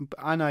listen.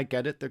 And I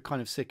get it, they're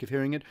kind of sick of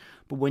hearing it.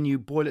 But when you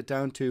boil it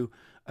down to,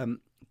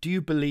 do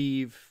you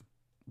believe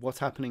what's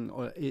happening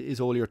is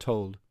all you're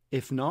told?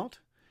 If not,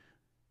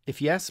 if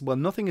yes, well,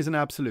 nothing is an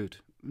absolute.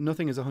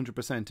 Nothing is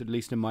 100%, at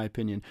least in my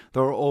opinion.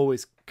 There are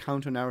always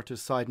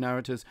counter-narratives, side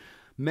narratives,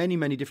 many,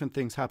 many different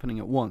things happening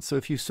at once. So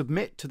if you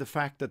submit to the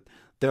fact that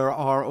there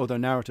are other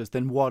narratives,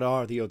 then what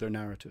are the other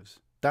narratives?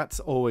 That's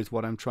always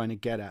what I'm trying to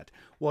get at.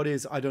 What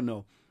is, I don't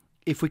know.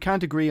 If we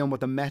can't agree on what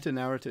the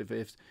meta-narrative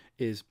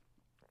is,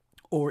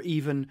 or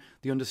even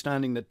the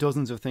understanding that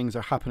dozens of things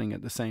are happening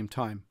at the same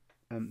time.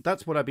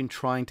 That's what I've been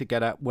trying to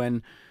get at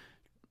when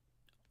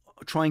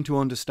trying to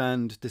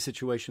understand the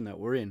situation that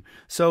we're in.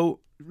 So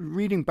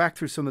reading back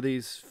through some of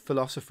these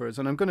philosophers,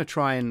 and I'm going to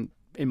try and,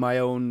 in my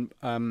own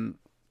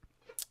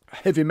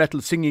heavy metal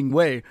singing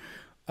way,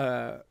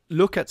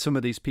 look at some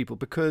of these people,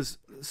 because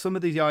some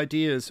of these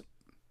ideas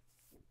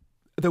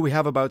that we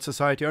have about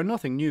society are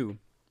nothing new.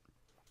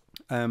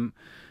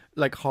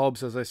 Like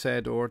Hobbes, as I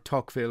said, or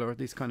Tocqueville, or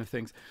these kind of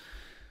things.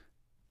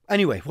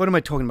 Anyway, what am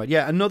I talking about?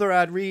 Yeah, another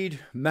ad read,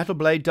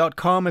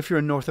 metalblade.com. If you're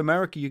in North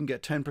America, you can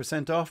get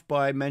 10% off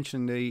by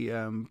mentioning the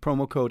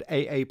promo code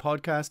AA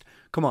podcast.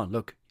 Come on,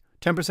 look,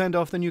 10%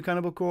 off the new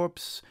Cannibal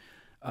Corpse.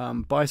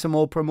 Buy some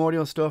old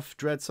Primordial stuff,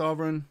 Dread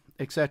Sovereign,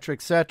 etc.,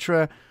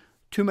 etc.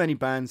 Too many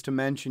bands to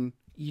mention.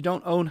 You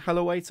don't own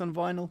Hello 8s on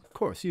vinyl? Of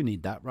course, you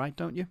need that, right?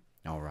 Don't you?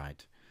 All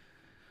right.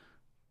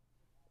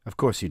 Of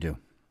course you do.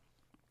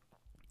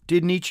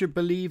 Did Nietzsche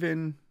believe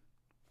in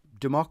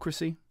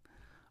democracy?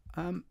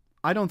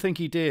 I don't think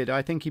he did.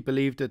 I think he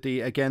believed that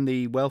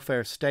the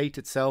welfare state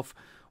itself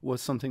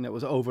was something that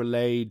was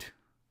overlaid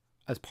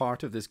as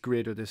part of this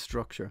grid or this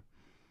structure.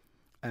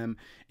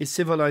 Is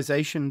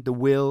civilization the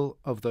will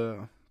of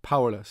the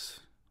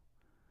powerless?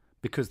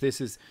 Because this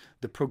is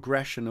the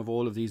progression of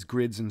all of these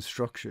grids and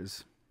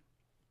structures.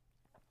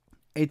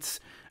 It's,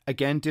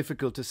 again,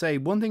 difficult to say.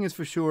 One thing is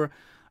for sure,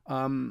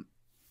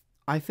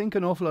 I think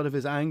an awful lot of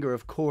his anger,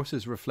 of course,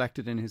 is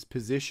reflected in his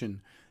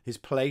position, his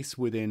place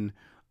within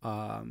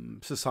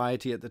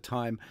society at the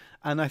time.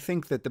 And I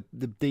think that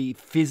the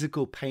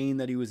physical pain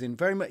that he was in,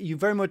 very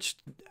much,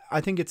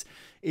 I think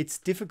it's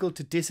difficult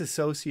to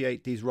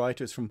disassociate these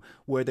writers from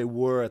where they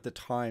were at the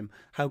time,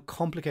 how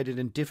complicated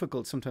and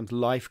difficult sometimes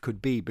life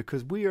could be,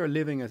 because we are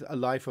living a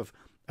life of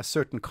a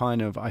certain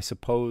kind of, I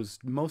suppose,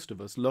 most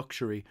of us,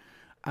 luxury.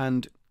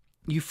 And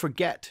you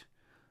forget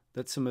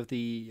that some of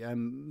the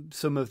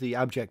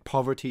abject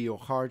poverty or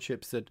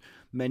hardships that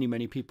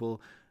many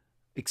people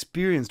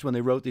experienced when they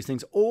wrote these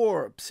things,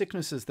 or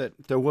sicknesses that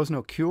there was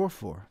no cure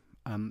for.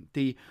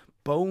 The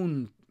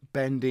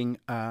bone-bending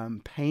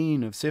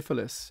pain of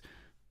syphilis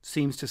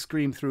seems to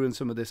scream through in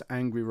some of this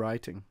angry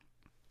writing.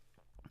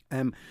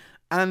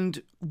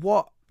 And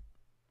what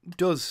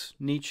does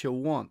Nietzsche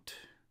want?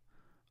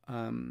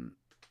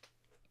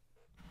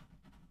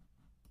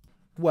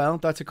 Well,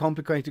 that's a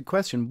complicated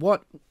question.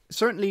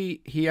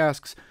 Certainly he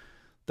asks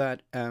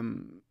that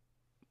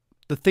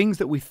the things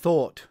that we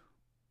thought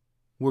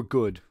were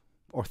good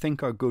or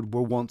think are good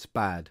were once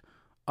bad,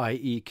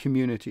 i.e.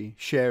 community,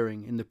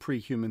 sharing in the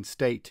pre-human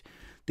state.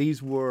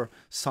 These were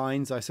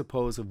signs, I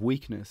suppose, of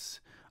weakness.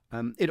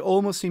 It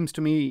almost seems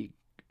to me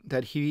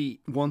that he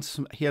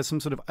has some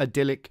sort of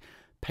idyllic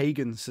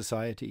pagan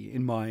society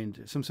in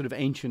mind, some sort of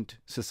ancient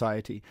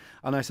society.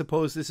 And I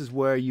suppose this is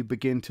where you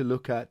begin to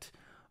look at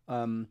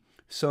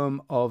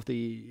some of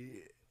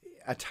the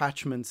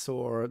attachments,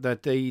 or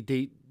that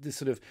the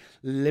sort of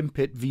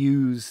limpid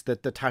views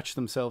that attach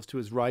themselves to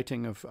his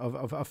writing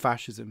of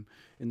fascism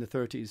in the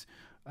 30s,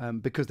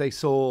 because they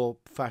saw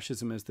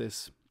fascism as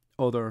this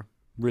other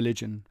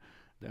religion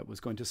that was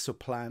going to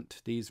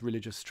supplant these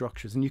religious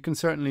structures. And you can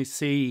certainly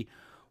see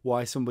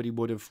why somebody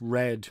would have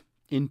read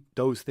in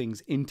those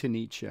things into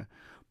Nietzsche.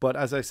 But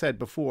as I said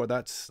before,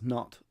 that's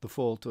not the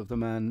fault of the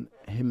man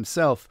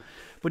himself.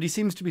 But he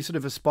seems to be sort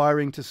of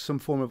aspiring to some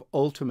form of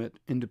ultimate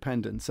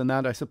independence. And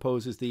that, I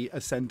suppose, is the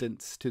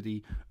ascendance to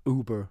the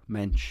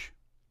Übermensch.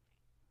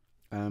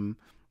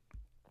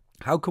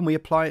 How can we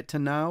apply it to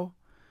now?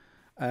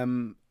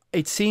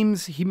 It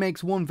seems he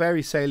makes one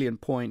very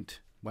salient point.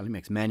 Well, he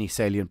makes many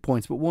salient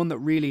points, but one that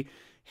really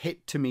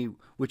hit to me,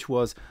 which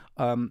was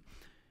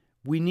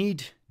we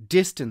need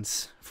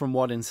distance from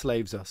what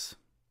enslaves us.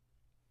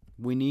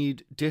 We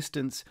need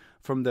distance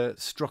from the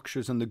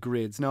structures and the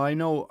grids. Now,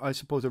 I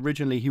suppose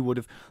originally he would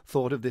have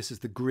thought of this as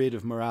the grid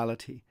of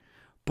morality.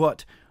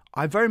 But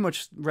I very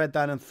much read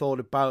that and thought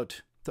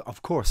about,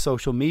 of course,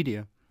 social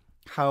media,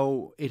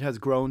 how it has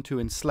grown to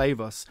enslave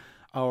us.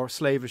 our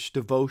slavish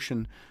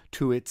devotion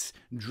to its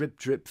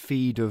drip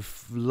feed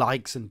of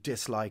likes and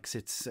dislikes.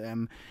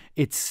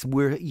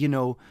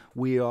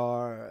 We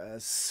are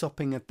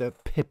supping at the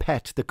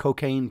pipette, the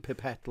cocaine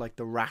pipette, like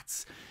the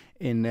rats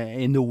in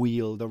the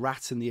wheel, the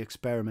rats in the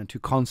experiment, who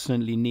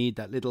constantly need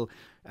that little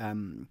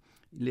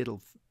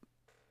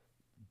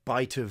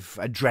bite of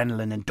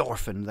adrenaline,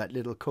 endorphin, that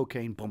little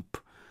cocaine bump.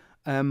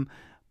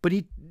 But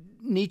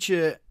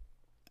Nietzsche,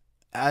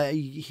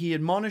 he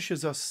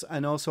admonishes us,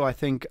 and also I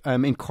think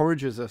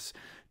encourages us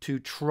to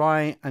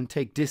try and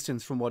take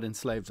distance from what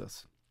enslaves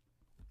us.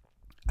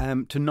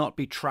 To not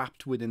be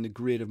trapped within the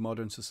grid of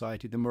modern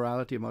society, the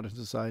morality of modern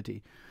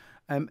society.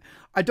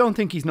 I don't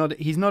think he's not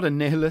a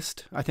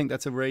nihilist. I think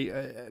that's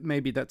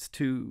maybe that's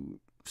too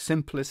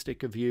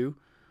simplistic a view.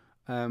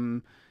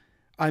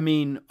 I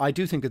mean, I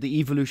do think that the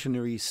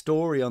evolutionary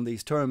story on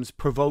these terms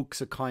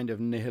provokes a kind of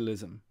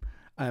nihilism.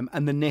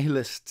 And the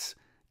nihilists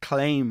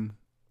claim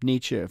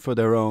Nietzsche for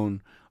their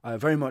own,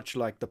 very much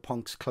like the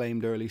punks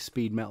claimed early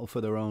speed metal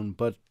for their own.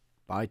 But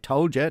I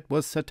told you it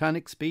was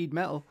satanic speed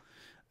metal.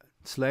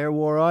 Slayer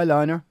wore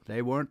eyeliner.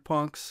 They weren't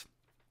punks.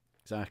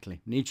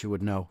 Exactly. Nietzsche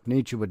would know.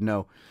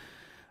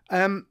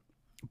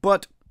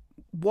 But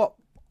what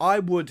I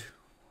would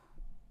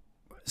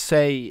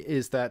say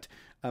is that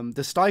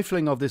the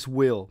stifling of this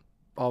will,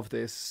 of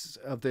the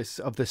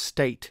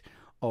state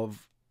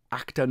of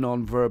acta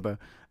non verba,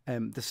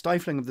 the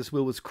stifling of this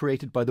will was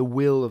created by the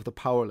will of the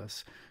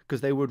powerless,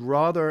 because they would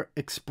rather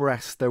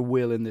express their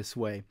will in this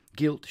way,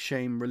 guilt,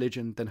 shame,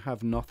 religion, than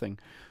have nothing.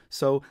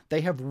 So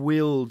they have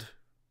willed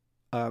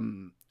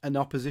an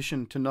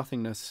opposition to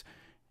nothingness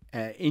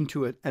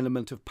into an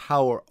element of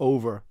power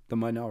over the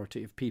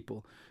minority of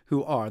people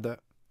who are the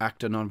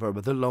acta non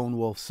verba, the lone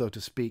wolf, so to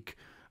speak.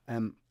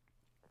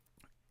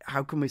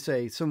 How can we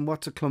say?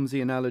 What's a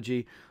clumsy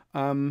analogy?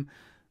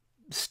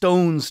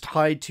 Stones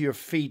tied to your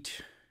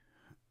feet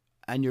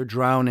and you're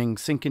drowning,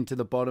 sinking to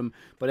the bottom,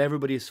 but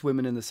everybody is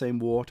swimming in the same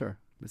water.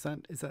 Is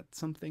that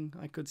something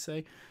I could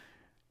say?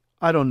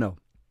 I don't know.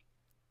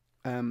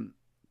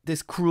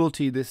 This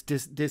cruelty, this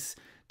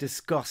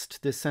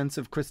disgust, this sense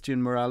of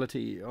Christian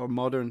morality or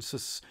modern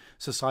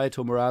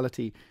societal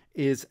morality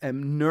is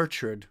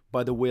nurtured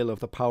by the will of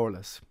the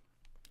powerless.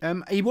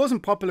 He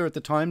wasn't popular at the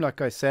time,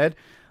 like I said.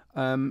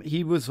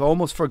 He was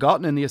almost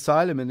forgotten in the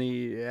asylum in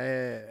the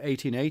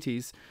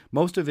 1880s.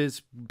 Most of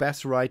his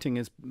best writing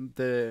is in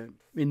the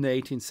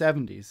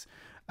 1870s.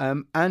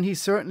 And he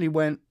certainly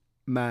went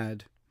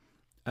mad.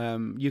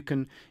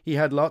 He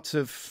had lots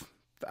of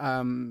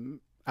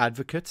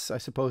advocates, I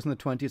suppose, in the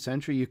 20th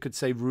century. You could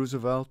say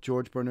Roosevelt,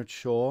 George Bernard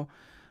Shaw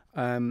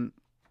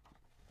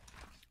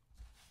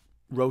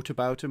wrote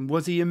about him.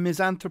 Was he a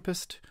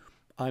misanthropist?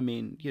 I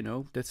mean,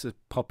 that's a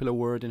popular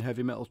word in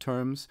heavy metal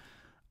terms.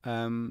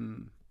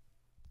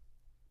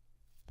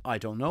 I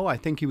don't know. I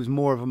think he was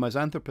more of a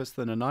misanthropist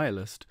than a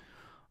nihilist.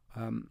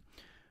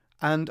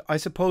 And I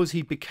suppose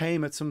he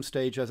became at some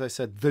stage, as I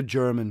said, the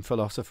German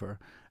philosopher.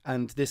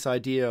 And this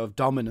idea of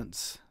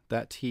dominance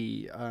that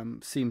he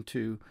seemed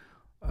to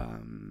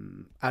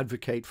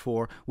advocate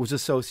for was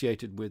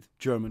associated with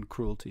German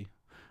cruelty.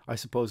 I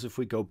suppose if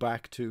we go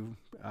back to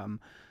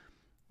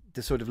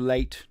the sort of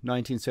late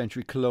 19th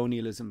century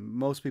colonialism,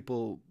 most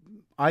people,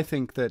 I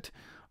think that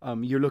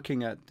you're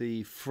looking at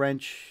the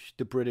French,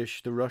 the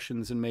British, the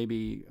Russians, and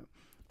maybe,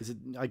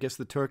 I guess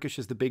the Turkish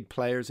as the big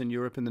players in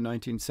Europe in the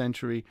 19th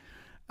century.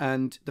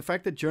 And the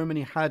fact that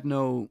Germany had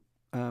no,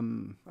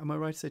 am I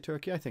right to say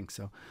Turkey? I think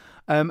so.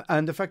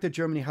 And the fact that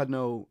Germany had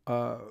no,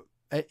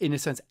 in a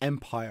sense,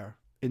 empire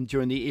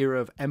during the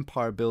era of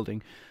empire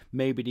building,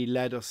 maybe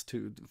led us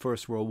to the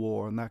First World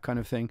War and that kind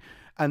of thing.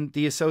 And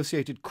the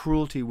associated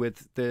cruelty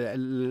with the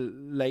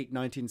late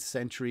 19th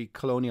century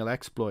colonial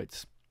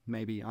exploits.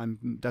 Maybe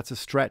that's a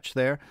stretch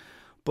there,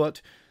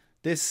 but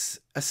this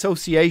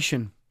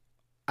association,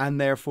 and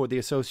therefore the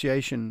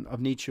association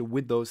of Nietzsche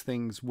with those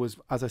things, was,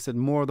 as I said,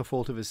 more the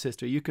fault of his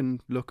sister. You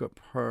can look up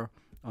her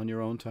on your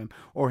own time,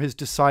 or his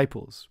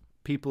disciples,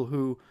 people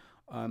who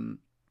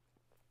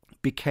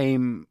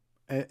became,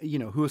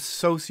 who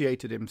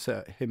associated him,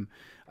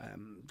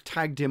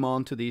 tagged him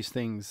onto these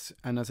things,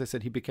 and as I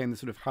said, he became the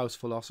sort of house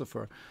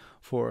philosopher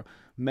for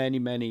many,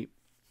 many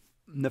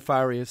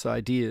nefarious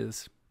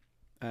ideas.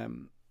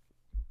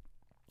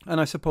 And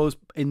I suppose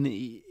in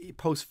the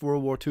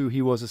post-World War II,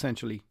 he was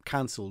essentially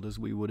cancelled, as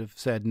we would have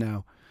said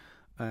now.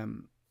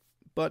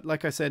 But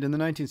like I said, in the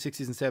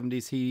 1960s and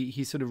 70s,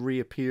 he sort of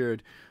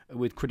reappeared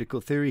with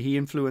critical theory. He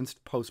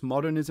influenced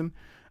postmodernism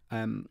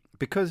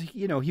because,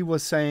 he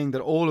was saying that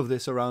all of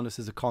this around us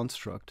is a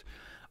construct.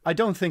 I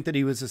don't think that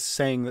he was just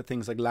saying that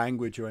things like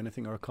language or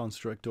anything are a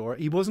construct, or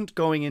he wasn't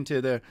going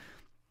into the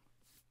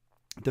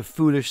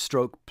foolish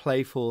stroke,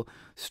 playful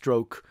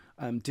stroke,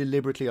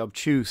 deliberately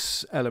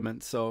obtuse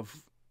elements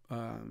of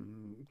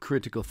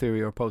critical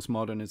theory or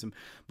postmodernism,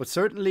 but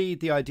certainly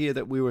the idea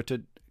that we were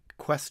to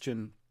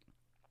question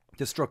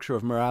the structure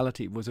of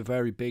morality was a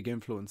very big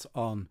influence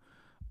on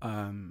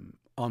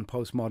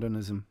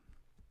postmodernism.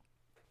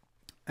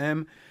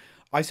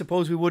 I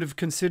suppose we would have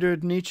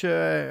considered Nietzsche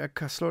a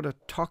sort of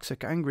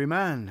toxic, angry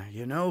man,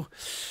 you know.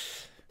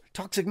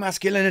 Toxic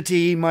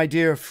masculinity, my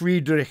dear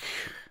Friedrich.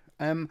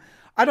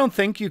 I don't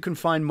think you can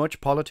find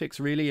much politics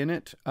really in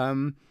it.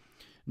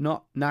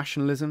 Not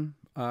nationalism.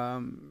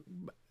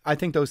 I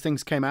think those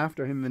things came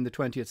after him in the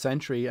 20th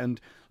century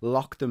and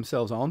locked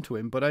themselves onto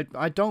him. But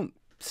I don't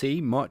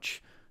see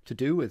much to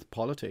do with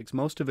politics.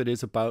 Most of it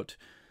is about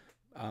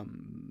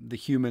the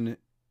human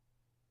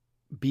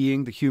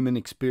being, the human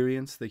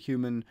experience, the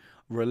human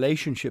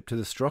relationship to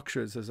the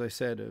structures, as I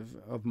said,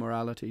 of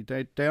morality.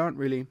 They aren't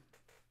really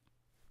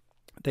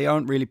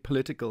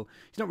political.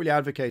 He's not really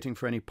advocating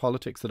for any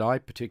politics that I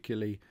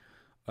particularly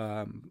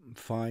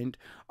find.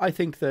 I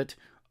think that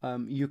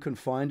you can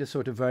find a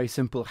sort of very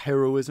simple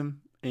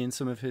heroism in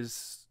some of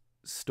his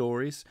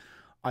stories.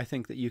 I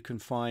think that you can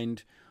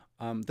find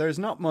there's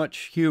not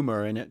much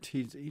humor in it.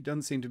 He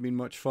doesn't seem to be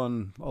much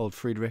fun, old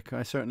Friedrich.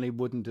 I certainly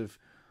wouldn't have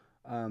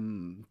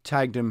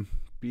tagged him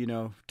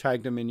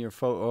in your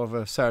photo of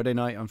a Saturday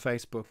night on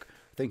Facebook.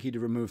 I think he'd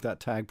have removed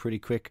that tag pretty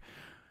quick.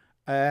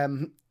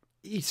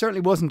 He certainly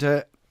wasn't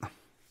a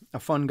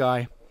fun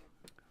guy.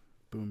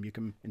 Boom, you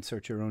can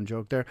insert your own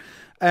joke there.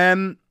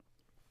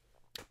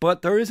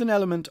 But there is an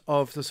element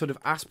of the sort of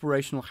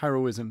aspirational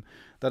heroism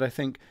that I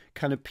think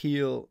can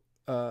appeal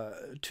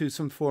to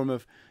some form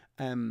of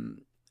a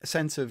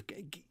sense of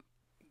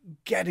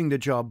getting the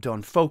job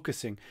done,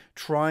 focusing,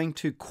 trying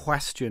to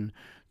question,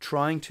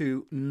 trying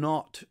to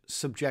not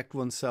subject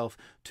oneself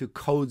to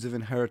codes of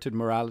inherited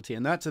morality.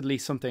 And that's at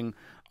least something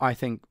I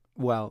think,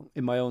 well,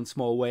 in my own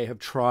small way, have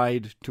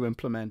tried to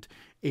implement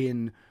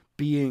in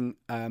being,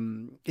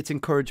 it's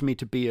encouraged me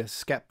to be a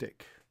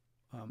skeptic,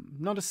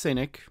 not a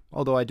cynic,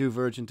 although I do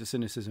verge into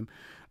cynicism.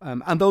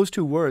 And those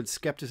two words,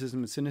 skepticism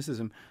and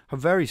cynicism, have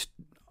very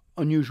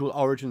unusual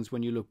origins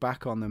when you look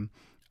back on them.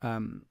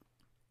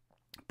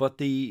 But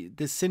the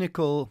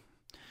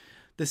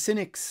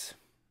cynics,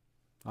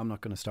 I'm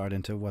not going to start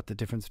into what the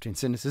difference between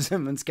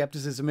cynicism and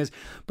skepticism is,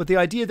 but the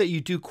idea that you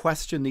do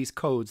question these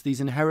codes, these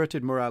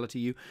inherited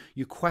morality,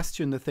 you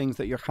question the things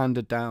that you're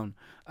handed down,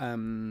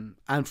 and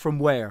from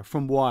where,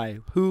 from why,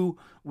 who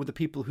were the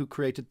people who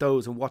created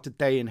those, and what did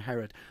they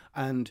inherit,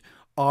 and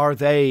are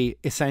they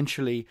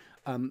essentially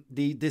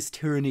this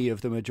tyranny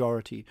of the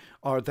majority?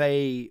 Are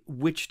they,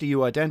 which do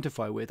you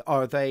identify with?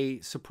 Are they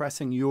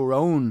suppressing your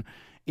own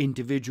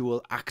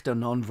individual acta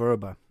non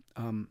verba?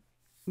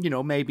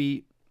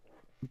 Maybe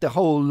the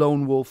whole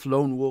lone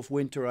wolf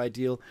winter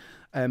ideal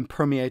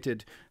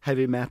permeated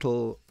heavy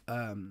metal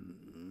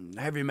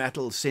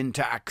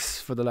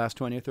syntax for the last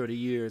 20 or 30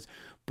 years.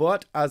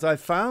 But as I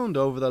found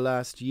over the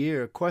last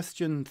year,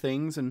 question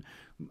things and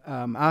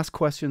ask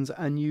questions,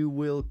 and you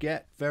will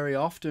get very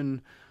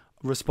often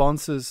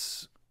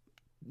responses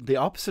the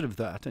opposite of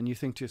that. And you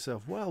think to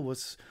yourself, well,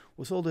 was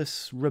all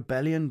this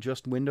rebellion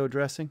just window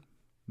dressing?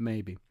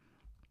 Maybe.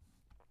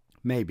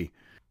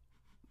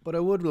 But I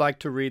would like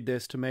to read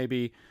this to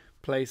maybe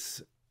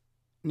place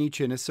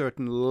Nietzsche in a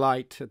certain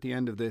light at the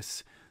end of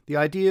this. The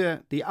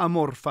idea, the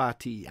amor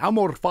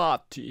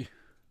fati,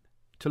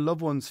 to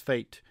love one's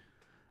fate.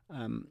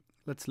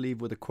 Let's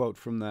leave with a quote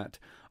from that.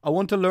 I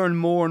want to learn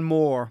more and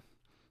more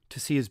to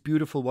see as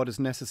beautiful what is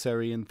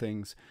necessary in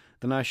things.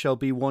 Then I shall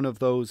be one of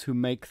those who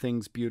make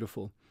things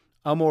beautiful.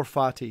 Amor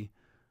fati,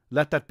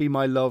 let that be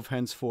my love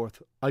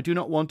henceforth. I do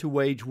not want to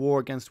wage war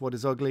against what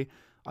is ugly.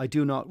 I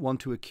do not want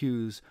to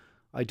accuse.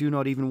 I do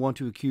not even want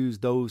to accuse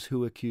those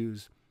who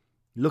accuse.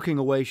 Looking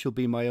away shall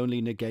be my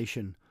only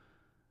negation.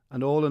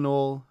 And all in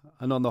all,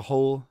 and on the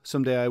whole,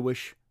 someday I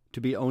wish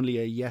to be only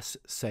a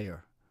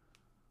yes-sayer.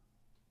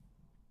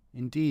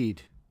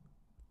 Indeed.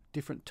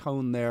 Different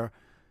tone there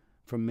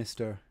from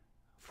Mr.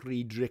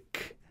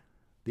 Friedrich.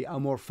 The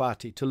amor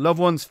fati. To love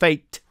one's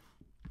fate.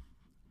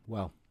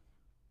 Well,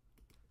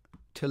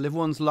 to live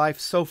one's life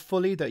so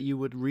fully that you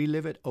would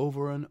relive it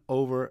over and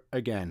over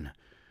again.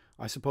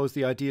 I suppose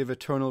the idea of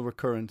eternal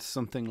recurrence,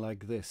 something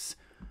like this.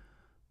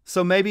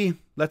 So maybe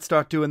let's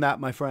start doing that,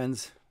 my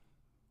friends.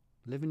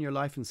 Living your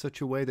life in such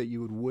a way that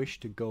you would wish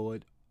to go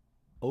it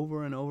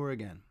over and over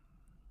again.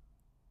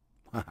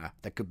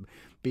 That could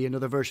be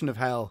another version of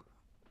hell.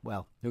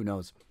 Well, who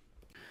knows?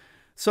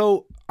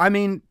 So, I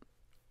mean,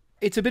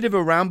 it's a bit of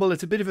a ramble.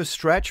 It's a bit of a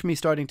stretch, me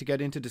starting to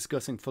get into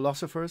discussing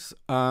philosophers.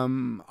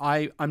 I'm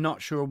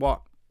not sure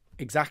what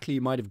exactly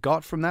you might have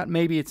got from that.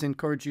 Maybe it's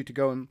encouraged you to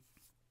go and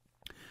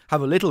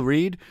have a little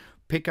read,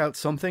 pick out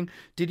something.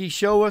 Did he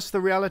show us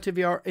the reality of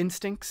our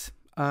instincts?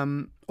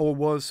 Or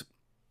was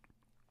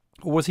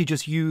he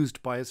just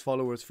used by his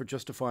followers for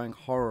justifying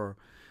horror?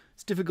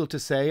 It's difficult to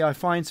say. I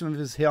find some of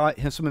his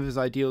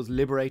ideals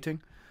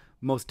liberating,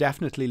 most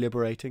definitely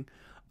liberating,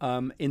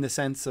 in the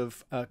sense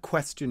of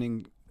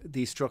questioning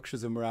these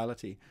structures of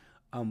morality.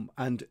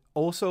 And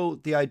also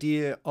the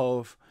idea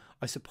of,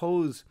 I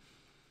suppose,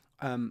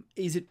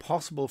 is it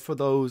possible for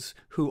those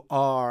who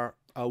are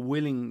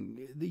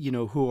willing,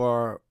 who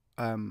are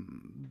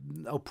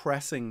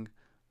oppressing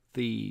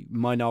the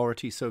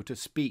minority, so to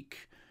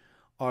speak,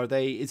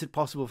 Is it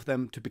possible for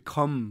them to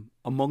become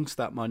amongst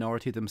that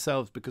minority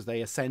themselves because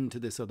they ascend to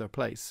this other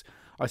place?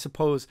 I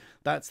suppose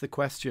that's the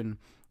question.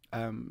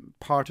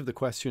 Part of the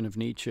question of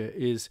Nietzsche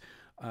is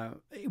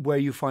where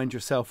you find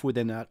yourself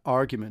within that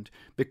argument,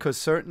 because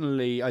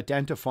certainly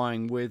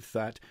identifying with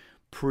that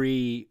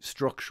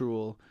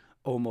pre-structural,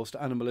 almost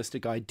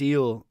animalistic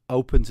ideal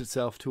opens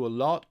itself to a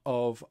lot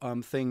of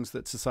things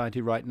that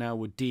society right now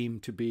would deem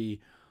to be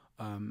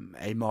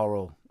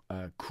amoral,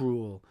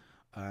 cruel.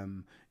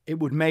 It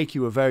would make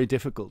you a very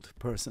difficult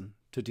person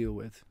to deal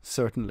with,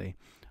 certainly.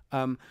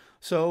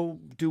 So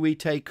do we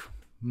take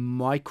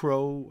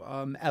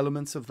micro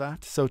elements of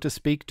that, so to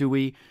speak? Do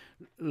we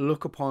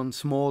look upon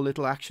small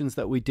little actions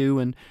that we do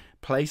and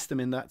place them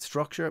in that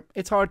structure?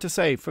 It's hard to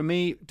say. For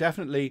me,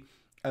 definitely,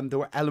 there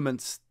were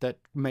elements that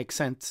make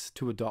sense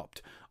to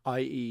adopt,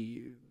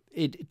 i.e.,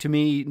 to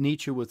me,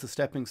 Nietzsche was the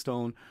stepping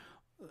stone,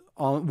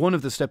 one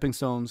of the stepping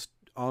stones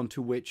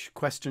onto which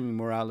questioning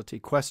morality,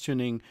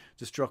 questioning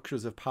the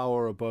structures of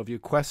power above you,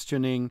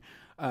 questioning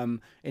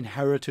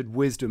inherited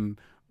wisdom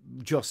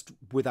just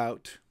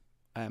without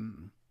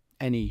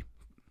any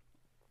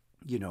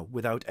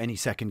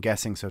second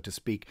guessing, so to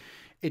speak.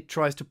 It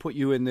tries to put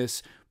you in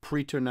this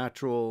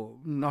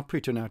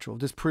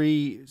this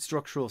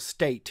pre-structural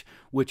state,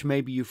 which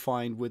maybe you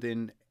find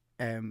within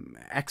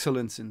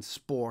excellence in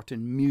sport,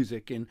 in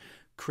music, in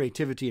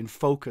creativity, in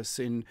focus,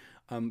 in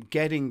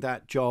getting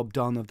that job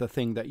done of the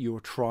thing that you're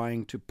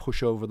trying to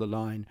push over the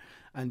line,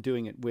 and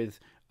doing it with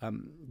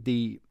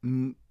the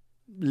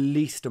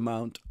least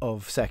amount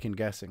of second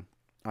guessing,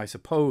 I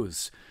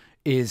suppose,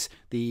 is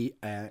the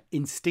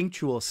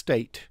instinctual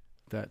state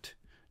that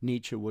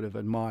Nietzsche would have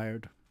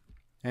admired.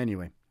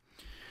 Anyway,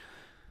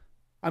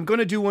 I'm going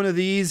to do one of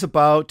these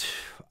about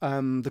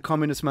the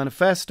Communist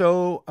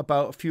Manifesto,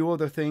 about a few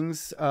other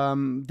things.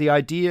 The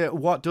idea,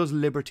 what does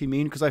liberty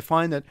mean? Because I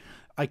find that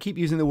I keep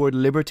using the word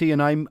liberty,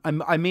 and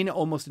I mean it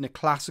almost in a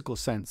classical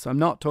sense. I'm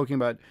not talking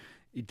about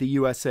the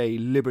USA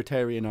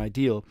libertarian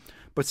ideal,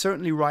 but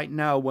certainly right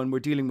now, when we're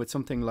dealing with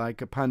something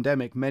like a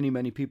pandemic,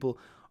 many people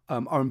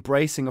are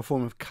embracing a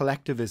form of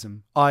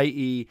collectivism,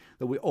 i.e.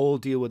 that we all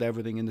deal with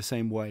everything in the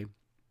same way,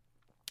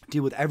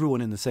 deal with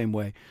everyone in the same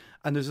way.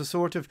 And there's a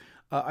sort of,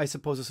 I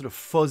suppose, a sort of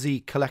fuzzy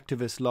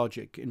collectivist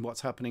logic in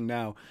what's happening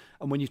now.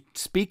 And when you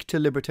speak to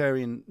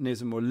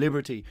libertarianism or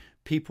liberty,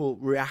 people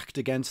react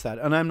against that.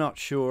 And I'm not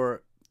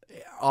sure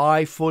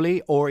I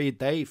fully or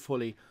they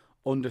fully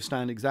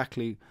understand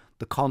exactly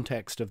the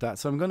context of that.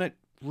 So I'm going to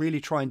really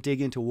try and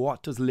dig into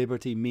what does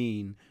liberty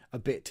mean a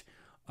bit.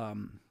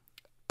 And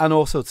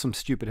also some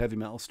stupid heavy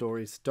metal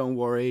stories. Don't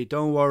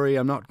worry,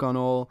 I'm not gone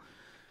all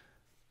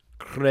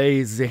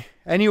crazy.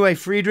 Anyway,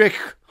 Friedrich,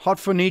 hot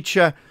for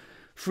Nietzsche.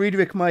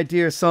 Friedrich, my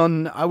dear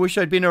son, I wish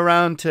I'd been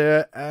around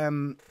to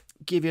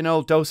give you an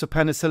old dose of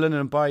penicillin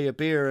and buy you a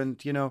beer and,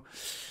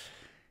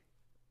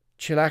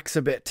 chillax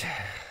a bit.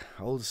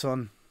 Old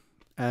son.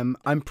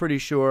 I'm pretty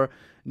sure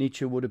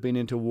Nietzsche would have been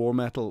into war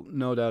metal,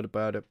 no doubt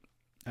about it.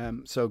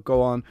 So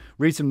go on,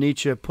 read some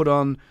Nietzsche, put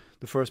on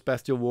the first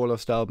Bestial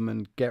Warlust album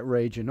and get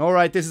raging. All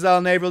right, this is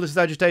Alan Averill, this is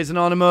Agitators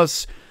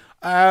Anonymous.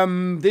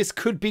 This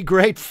could be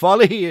great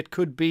folly. It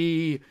could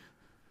be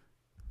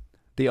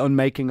the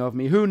unmaking of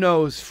me. Who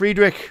knows?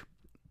 Friedrich.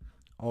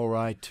 All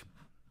right.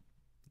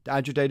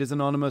 Agitators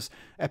Anonymous,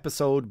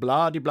 episode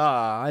blah de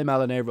blah. I'm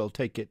Alan Averill.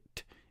 Take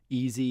it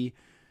easy.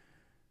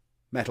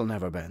 Metal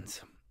never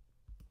bends.